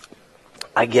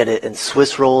 I get it. And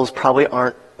Swiss rolls probably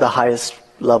aren't the highest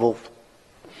level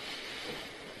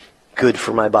good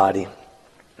for my body.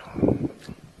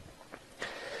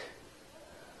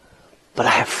 But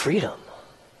I have freedom.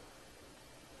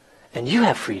 And you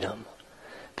have freedom.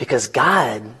 Because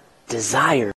God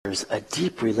desires a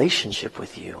deep relationship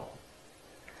with you.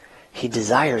 He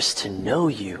desires to know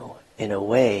you in a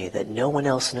way that no one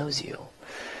else knows you.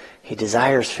 He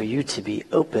desires for you to be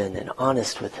open and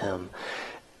honest with Him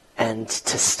and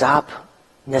to stop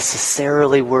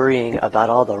necessarily worrying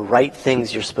about all the right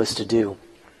things you're supposed to do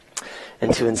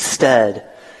and to instead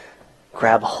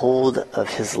grab hold of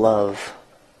His love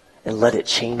and let it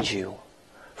change you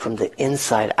from the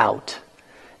inside out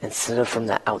instead of from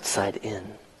the outside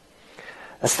in.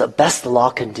 That's the best the law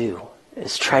can do,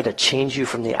 is try to change you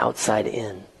from the outside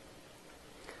in.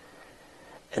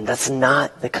 And that's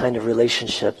not the kind of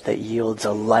relationship that yields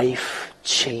a life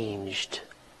changed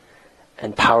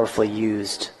and powerfully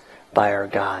used by our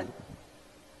God.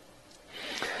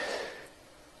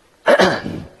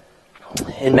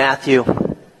 In Matthew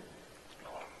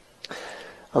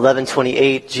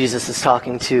 11:28, Jesus is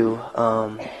talking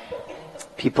to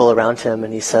people around Him,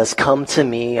 and He says, "Come to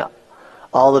me,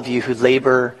 all of you who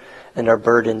labor and are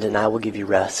burdened, and I will give you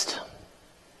rest.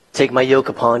 Take my yoke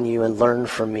upon you and learn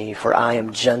from me, for I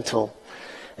am gentle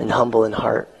and humble in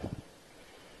heart,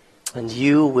 and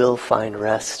you will find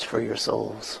rest for your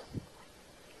souls.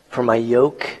 For my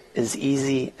yoke is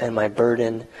easy and my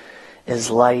burden is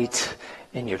light,"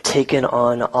 and you're taking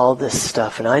on all this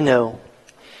stuff. And I know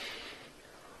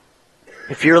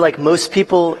if you're like most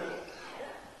people,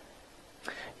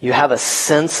 you have a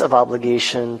sense of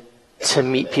obligation to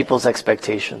meet people's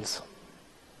expectations.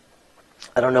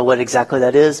 I don't know what exactly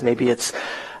that is. Maybe it's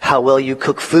how well you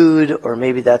cook food, or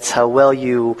maybe that's how well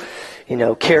you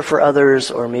care for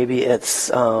others, or maybe it's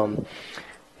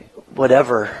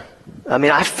whatever. I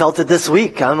mean, I felt it this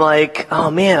week. I'm like,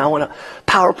 oh man, I want a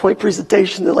PowerPoint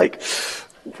presentation that like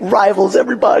rivals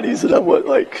everybody's, and I want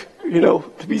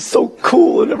to be so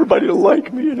cool and everybody to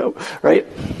like me, right?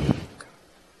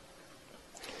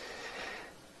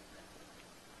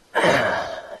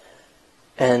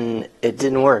 And it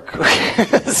didn't work.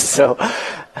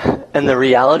 And the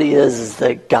reality is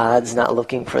that God's not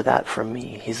looking for that from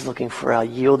me. He's looking for a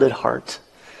yielded heart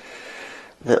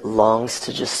that longs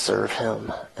to just serve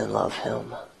Him and love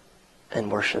Him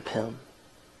and worship Him.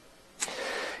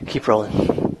 Keep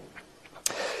rolling.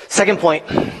 Second point,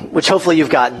 which hopefully you've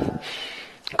gotten.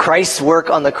 Christ's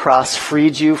work on the cross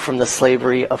freed you from the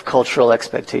slavery of cultural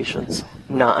expectations.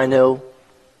 Now, I know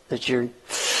that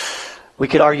we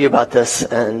could argue about this,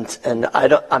 and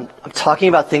I'm talking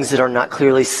about things that are not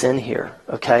clearly sin here,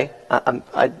 okay?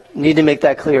 I need to make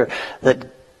that clear, that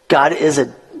God is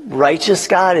a righteous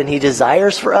God and he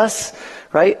desires for us,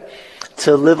 right,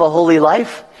 to live a holy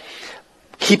life.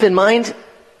 Keep in mind,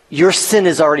 your sin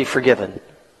is already forgiven.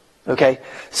 Okay?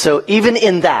 So even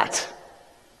in that,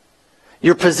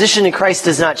 your position in Christ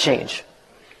does not change.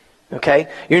 Okay?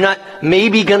 You're not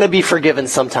maybe going to be forgiven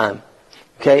sometime.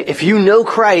 Okay? If you know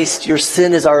Christ, your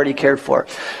sin is already cared for.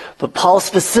 But Paul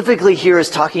specifically here is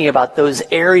talking about those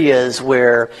areas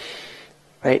where,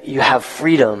 right, you have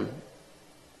freedom.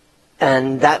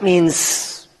 And that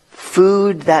means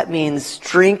food, that means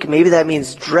drink, maybe that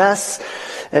means dress,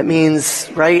 it means,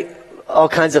 right, all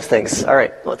kinds of things. All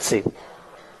right, let's see.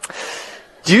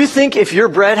 Do you think if your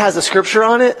bread has a scripture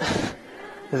on it,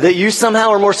 that you somehow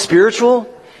are more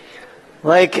spiritual?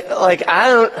 Like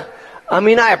I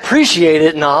appreciate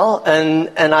it and all,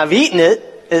 and I've eaten it.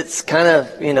 It's kind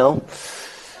of,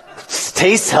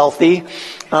 tastes healthy.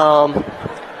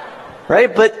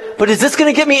 Right? But is this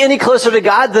going to get me any closer to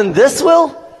God than this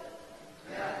will?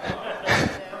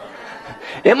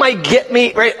 It might get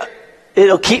me, right?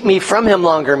 It'll keep me from him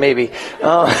longer, maybe.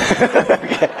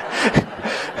 Okay.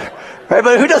 Right?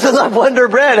 But who doesn't love Wonder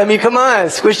Bread? I mean, come on,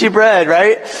 squishy bread,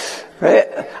 right? Right?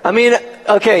 I mean,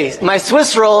 okay, my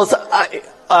Swiss rolls,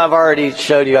 I've already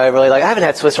showed you I really like. I haven't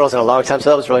had Swiss rolls in a long time, so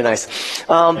that was really nice.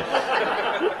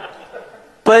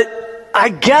 But I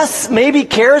guess maybe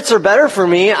carrots are better for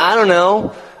me. I don't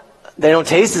know. They don't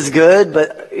taste as good,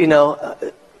 but,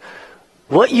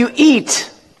 what you eat,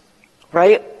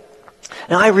 right?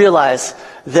 Now I realize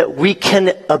that we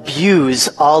can abuse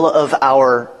all of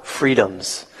our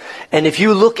freedoms. And if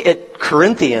you look at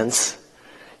Corinthians,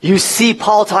 you see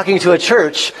Paul talking to a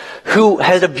church who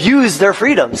had abused their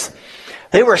freedoms.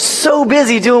 They were so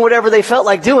busy doing whatever they felt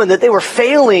like doing that they were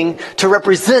failing to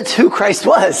represent who Christ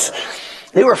was.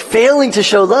 They were failing to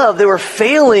show love. They were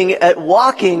failing at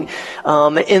walking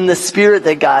in the spirit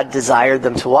that God desired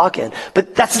them to walk in.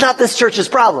 But that's not this church's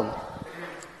problem.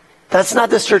 That's not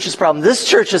this church's problem. This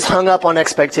church is hung up on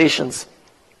expectations.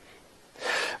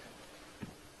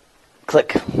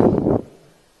 Click.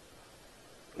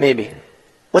 Maybe.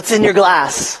 What's in your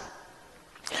glass?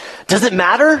 Does it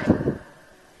matter?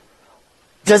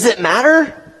 Does it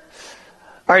matter?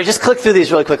 All right, just click through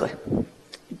these really quickly.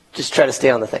 Just try to stay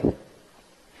on the thing.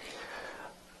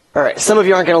 All right, some of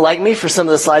you aren't going to like me for some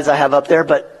of the slides I have up there,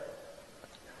 but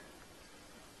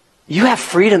you have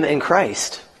freedom in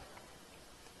Christ.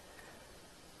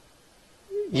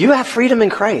 You have freedom in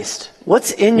Christ.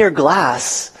 What's in your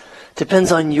glass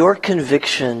depends on your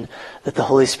conviction that the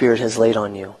Holy Spirit has laid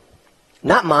on you.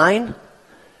 Not mine.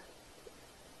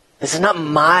 This is not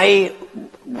my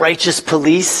righteous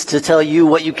police to tell you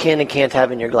what you can and can't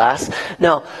have in your glass.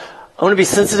 Now, I want to be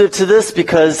sensitive to this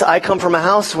because I come from a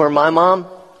house where my mom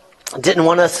didn't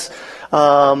want us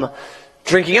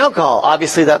drinking alcohol.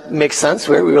 Obviously, that makes sense.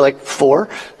 We were like 4.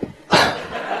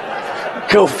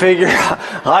 Go figure.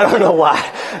 I don't know why.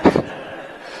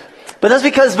 But that's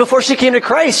because before she came to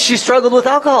Christ, she struggled with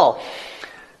alcohol.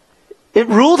 It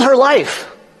ruled her life.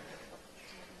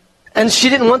 And she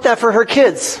didn't want that for her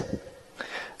kids.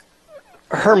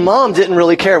 Her mom didn't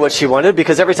really care what she wanted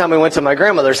because every time we went to my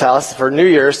grandmother's house for New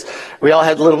Year's, we all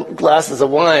had little glasses of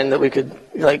wine that we could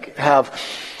have.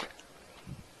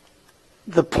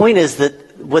 The point is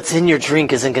that what's in your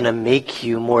drink isn't going to make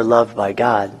you more loved by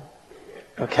God.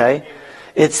 Okay?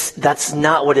 That's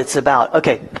not what it's about.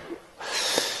 Okay.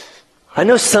 I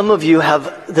know some of you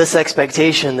have this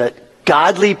expectation that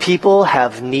godly people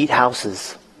have neat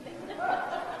houses.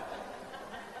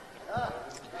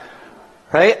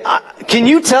 Right? Can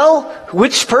you tell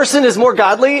which person is more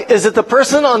godly? Is it the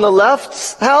person on the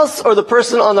left's house or the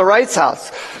person on the right's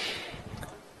house?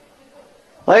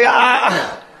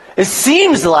 It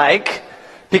seems like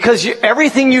because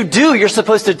everything you do, you're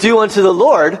supposed to do unto the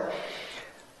Lord.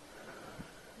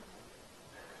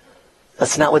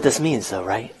 That's not what this means, though,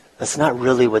 right? That's not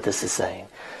really what this is saying.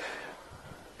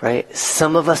 Right?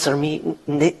 Some of us are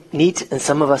neat and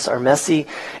some of us are messy.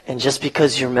 And just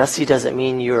because you're messy doesn't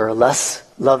mean you're less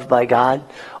loved by God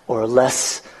or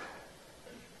less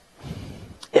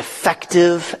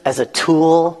effective as a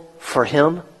tool for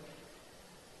Him.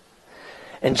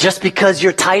 And just because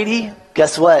you're tidy,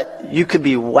 guess what? You could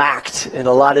be whacked in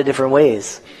a lot of different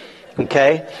ways.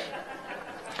 Okay?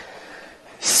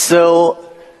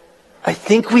 So I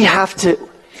think we have to...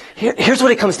 Here's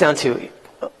what it comes down to,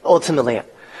 ultimately.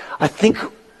 I think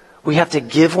we have to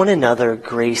give one another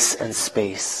grace and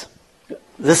space.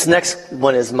 This next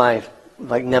one is my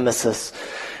nemesis,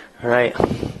 right?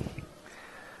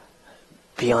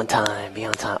 Be on time, be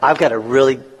on time. I've got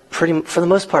for the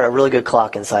most part, a really good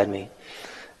clock inside me.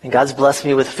 And God's blessed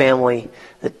me with family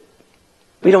that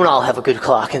we don't all have a good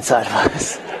clock inside of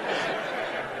us.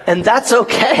 And that's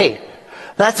okay.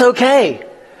 That's okay.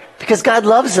 Because God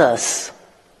loves us.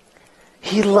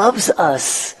 He loves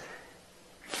us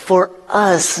for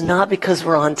us, not because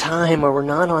we're on time or we're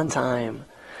not on time.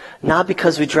 Not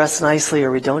because we dress nicely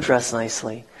or we don't dress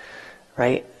nicely.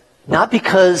 Right? Not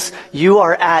because you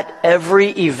are at every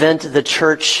event the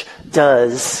church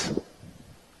does.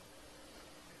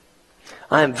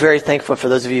 I am very thankful for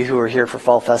those of you who were here for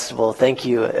Fall Festival. Thank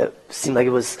you. It seemed like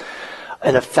it was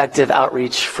an effective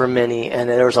outreach for many, and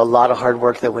there was a lot of hard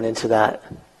work that went into that.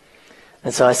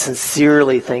 And so I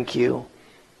sincerely thank you.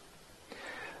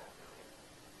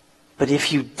 But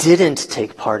if you didn't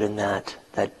take part in that,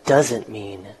 that doesn't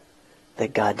mean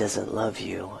that God doesn't love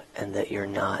you and that you're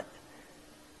not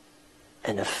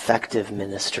an effective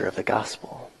minister of the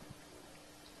gospel.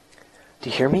 Do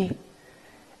you hear me?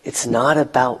 It's not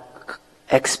about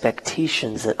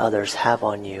expectations that others have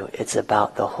on you. It's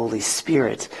about the Holy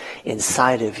Spirit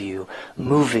inside of you,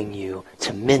 moving you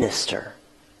to minister.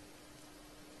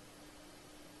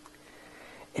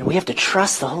 And we have to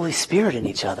trust the Holy Spirit in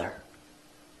each other.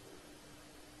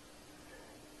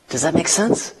 Does that make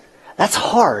sense? That's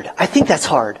hard. I think that's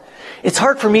hard. It's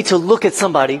hard for me to look at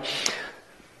somebody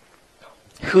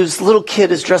whose little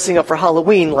kid is dressing up for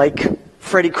Halloween like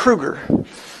Freddy Krueger.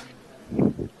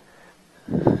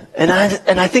 And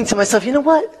I think to myself, you know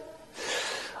what?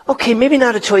 Okay, maybe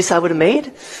not a choice I would have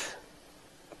made.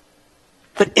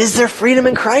 But is there freedom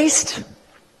in Christ?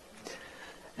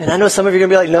 And I know some of you are going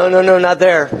to be like, no, not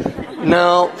there.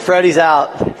 No, Freddy's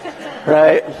out.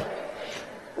 Right?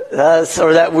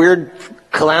 Or that weird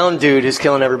clown dude who's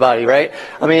killing everybody, right?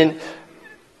 I mean,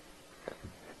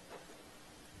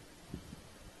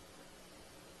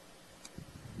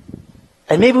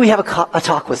 and maybe we have a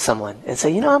talk with someone and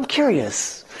say, I'm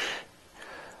curious.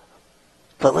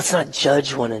 But let's not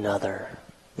judge one another.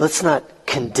 Let's not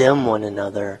condemn one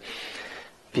another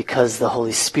because the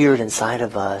Holy Spirit inside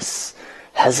of us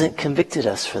hasn't convicted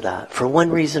us for that, for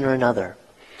one reason or another.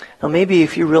 Now, maybe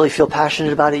if you really feel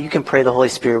passionate about it, you can pray the Holy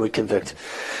Spirit would convict.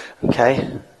 Okay?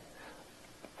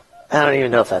 I don't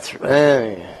even know if that's...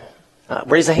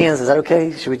 raise the hands. Is that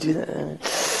okay? Should we do that?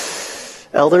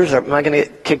 Elders, am I going to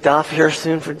get kicked off here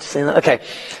soon for saying that? Okay.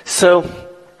 So,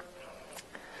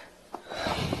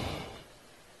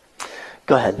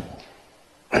 go ahead.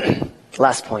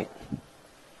 Last point.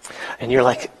 And you're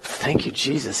like, thank you,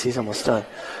 Jesus. He's almost done.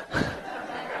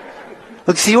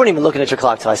 Look, see, you weren't even looking at your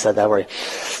clock till I said that, were you?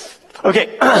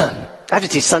 Okay. I have to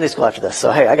teach Sunday school after this,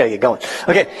 so hey, I got to get going.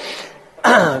 Okay.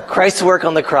 Christ's work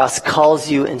on the cross calls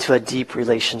you into a deep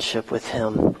relationship with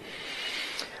Him.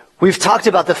 We've talked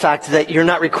about the fact that you're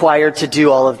not required to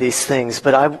do all of these things,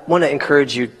 but I want to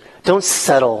encourage you, don't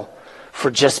settle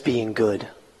for just being good.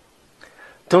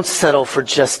 Don't settle for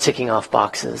just ticking off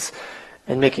boxes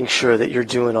and making sure that you're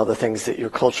doing all the things that your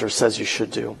culture says you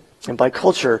should do. And by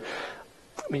culture,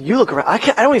 I mean, you look around, I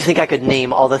don't even think I could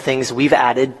name all the things we've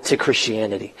added to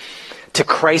Christianity, to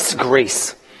Christ's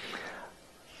grace.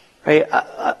 Right?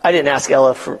 I didn't ask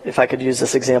Ella if I could use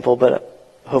this example,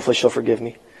 but hopefully she'll forgive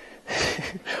me.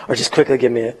 Or just quickly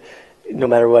give me no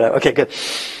matter what. Okay, good.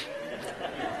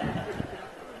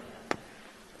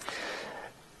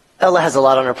 Ella has a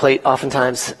lot on her plate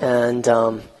oftentimes, and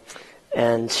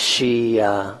she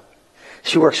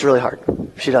works really hard.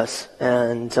 She does,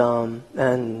 and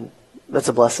that's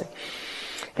a blessing.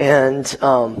 And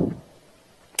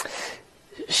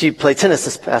she played tennis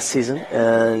this past season,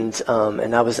 and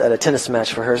I was at a tennis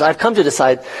match for hers. I've come to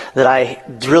decide that I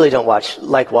really don't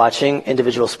like watching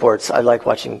individual sports. I like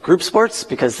watching group sports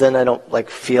because then I don't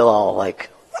feel all like,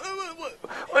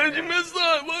 why did you miss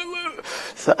that?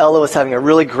 So Ella was having a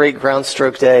really great ground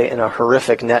stroke day and a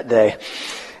horrific net day,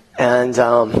 and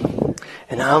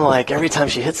I'm like, every time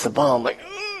she hits the ball, I'm like,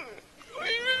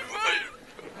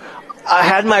 I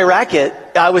had my racket.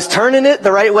 I was turning it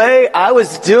the right way. I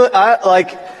was doing, I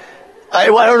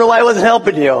don't know why it wasn't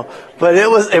helping you, but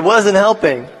it wasn't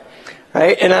helping,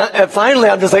 right? And finally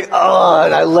I'm just like, oh,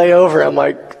 and I lay over. I'm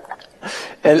like,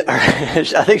 and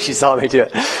I think she saw me do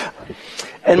it.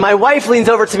 And my wife leans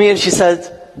over to me and she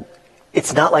says,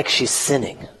 it's not like she's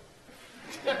sinning.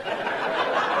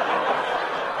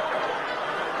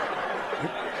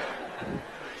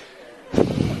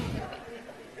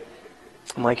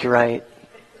 I'm like, you're right.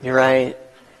 You're right.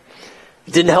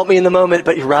 It didn't help me in the moment,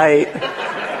 but you're right.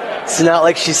 It's not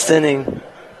like she's sinning.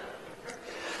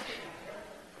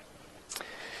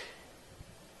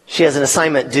 She has an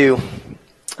assignment due.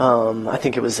 I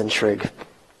think it was in Trig.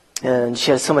 And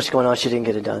she had so much going on, she didn't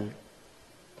get it done.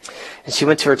 And she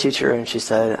went to her teacher and she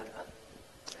said,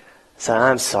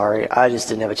 I'm sorry, I just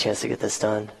didn't have a chance to get this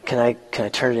done. Can I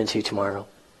turn it into you tomorrow?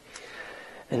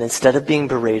 And instead of being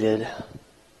berated,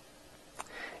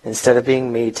 instead of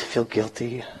being made to feel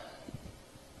guilty,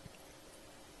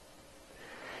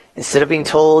 instead of being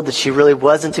told that she really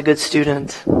wasn't a good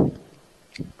student,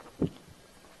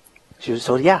 she was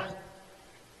told, yeah,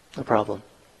 no problem.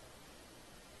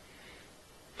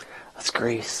 That's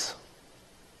grace.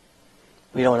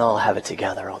 We don't all have it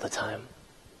together all the time.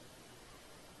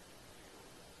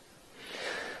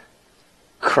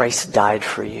 Christ died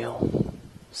for you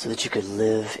so that you could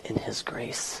live in his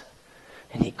grace.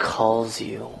 And he calls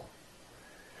you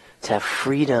to have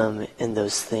freedom in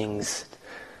those things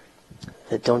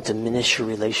that don't diminish your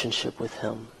relationship with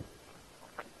him.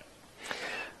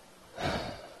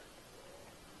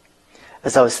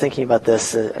 As I was thinking about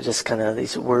this,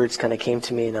 these words kind of came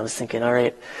to me, and I was thinking, all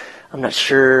right, I'm not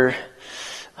sure.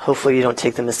 Hopefully you don't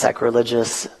take them as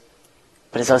sacrilegious.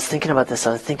 But as I was thinking about this,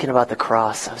 I was thinking about the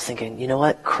cross. I was thinking, you know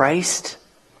what? Christ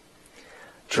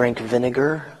drank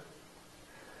vinegar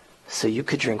so you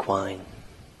could drink wine.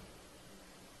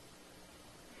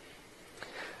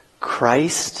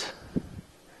 Christ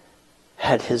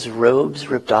had his robes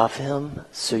ripped off him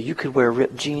so you could wear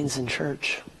ripped jeans in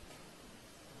church.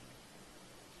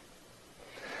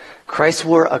 Christ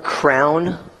wore a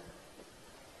crown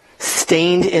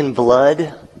stained in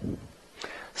blood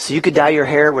so you could dye your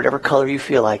hair whatever color you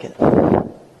feel like it.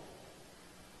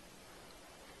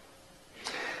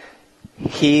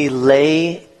 He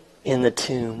lay in the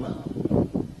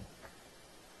tomb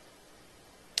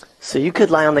so you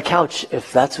could lie on the couch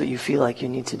if that's what you feel like you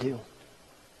need to do.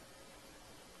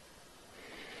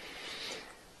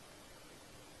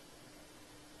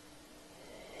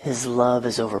 His love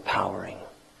is overpowering.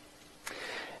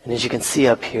 And as you can see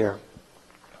up here,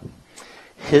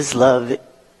 his love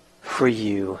for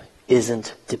you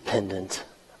isn't dependent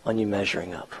on you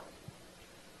measuring up.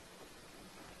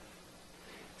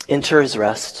 Enter his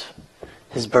rest.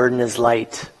 His burden is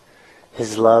light.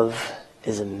 His love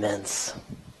is immense.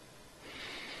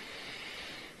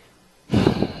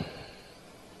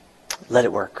 Let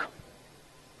it work.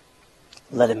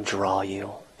 Let him draw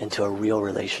you into a real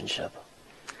relationship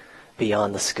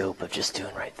beyond the scope of just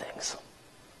doing right things.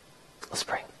 Let's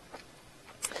pray.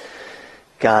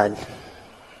 God,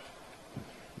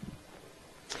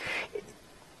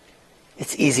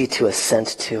 it's easy to assent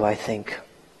to, I think.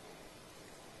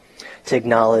 To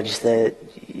acknowledge that,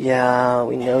 yeah,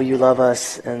 we know you love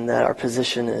us and that our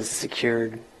position is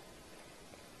secured.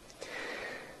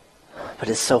 But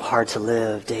it's so hard to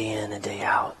live day in and day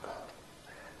out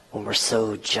when we're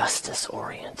so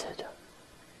justice-oriented.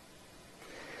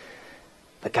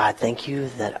 But God, thank you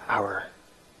that our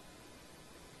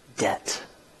debt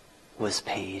was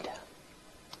paid,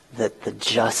 that the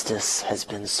justice has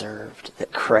been served,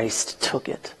 that Christ took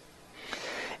it,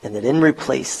 and that in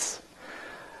replacement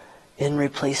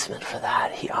for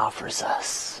that, he offers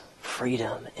us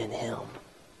freedom in him.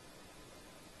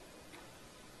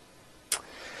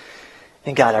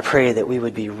 And God, I pray that we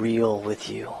would be real with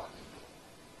you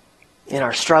in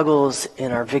our struggles,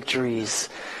 in our victories,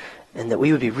 and that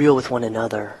we would be real with one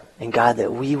another. And God,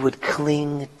 that we would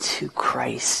cling to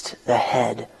Christ, the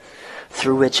head,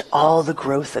 through which all the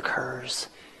growth occurs.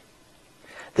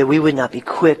 That we would not be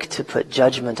quick to put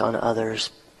judgment on others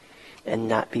and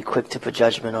not be quick to put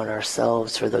judgment on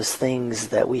ourselves for those things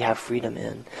that we have freedom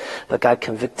in. But God,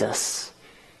 convict us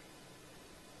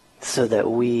so that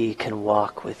we can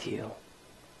walk with you,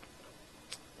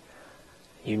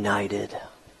 united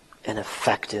and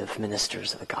effective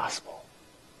ministers of the gospel.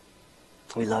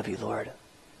 We love you, Lord,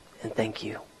 and thank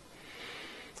you.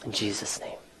 In Jesus'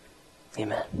 name,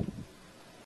 amen.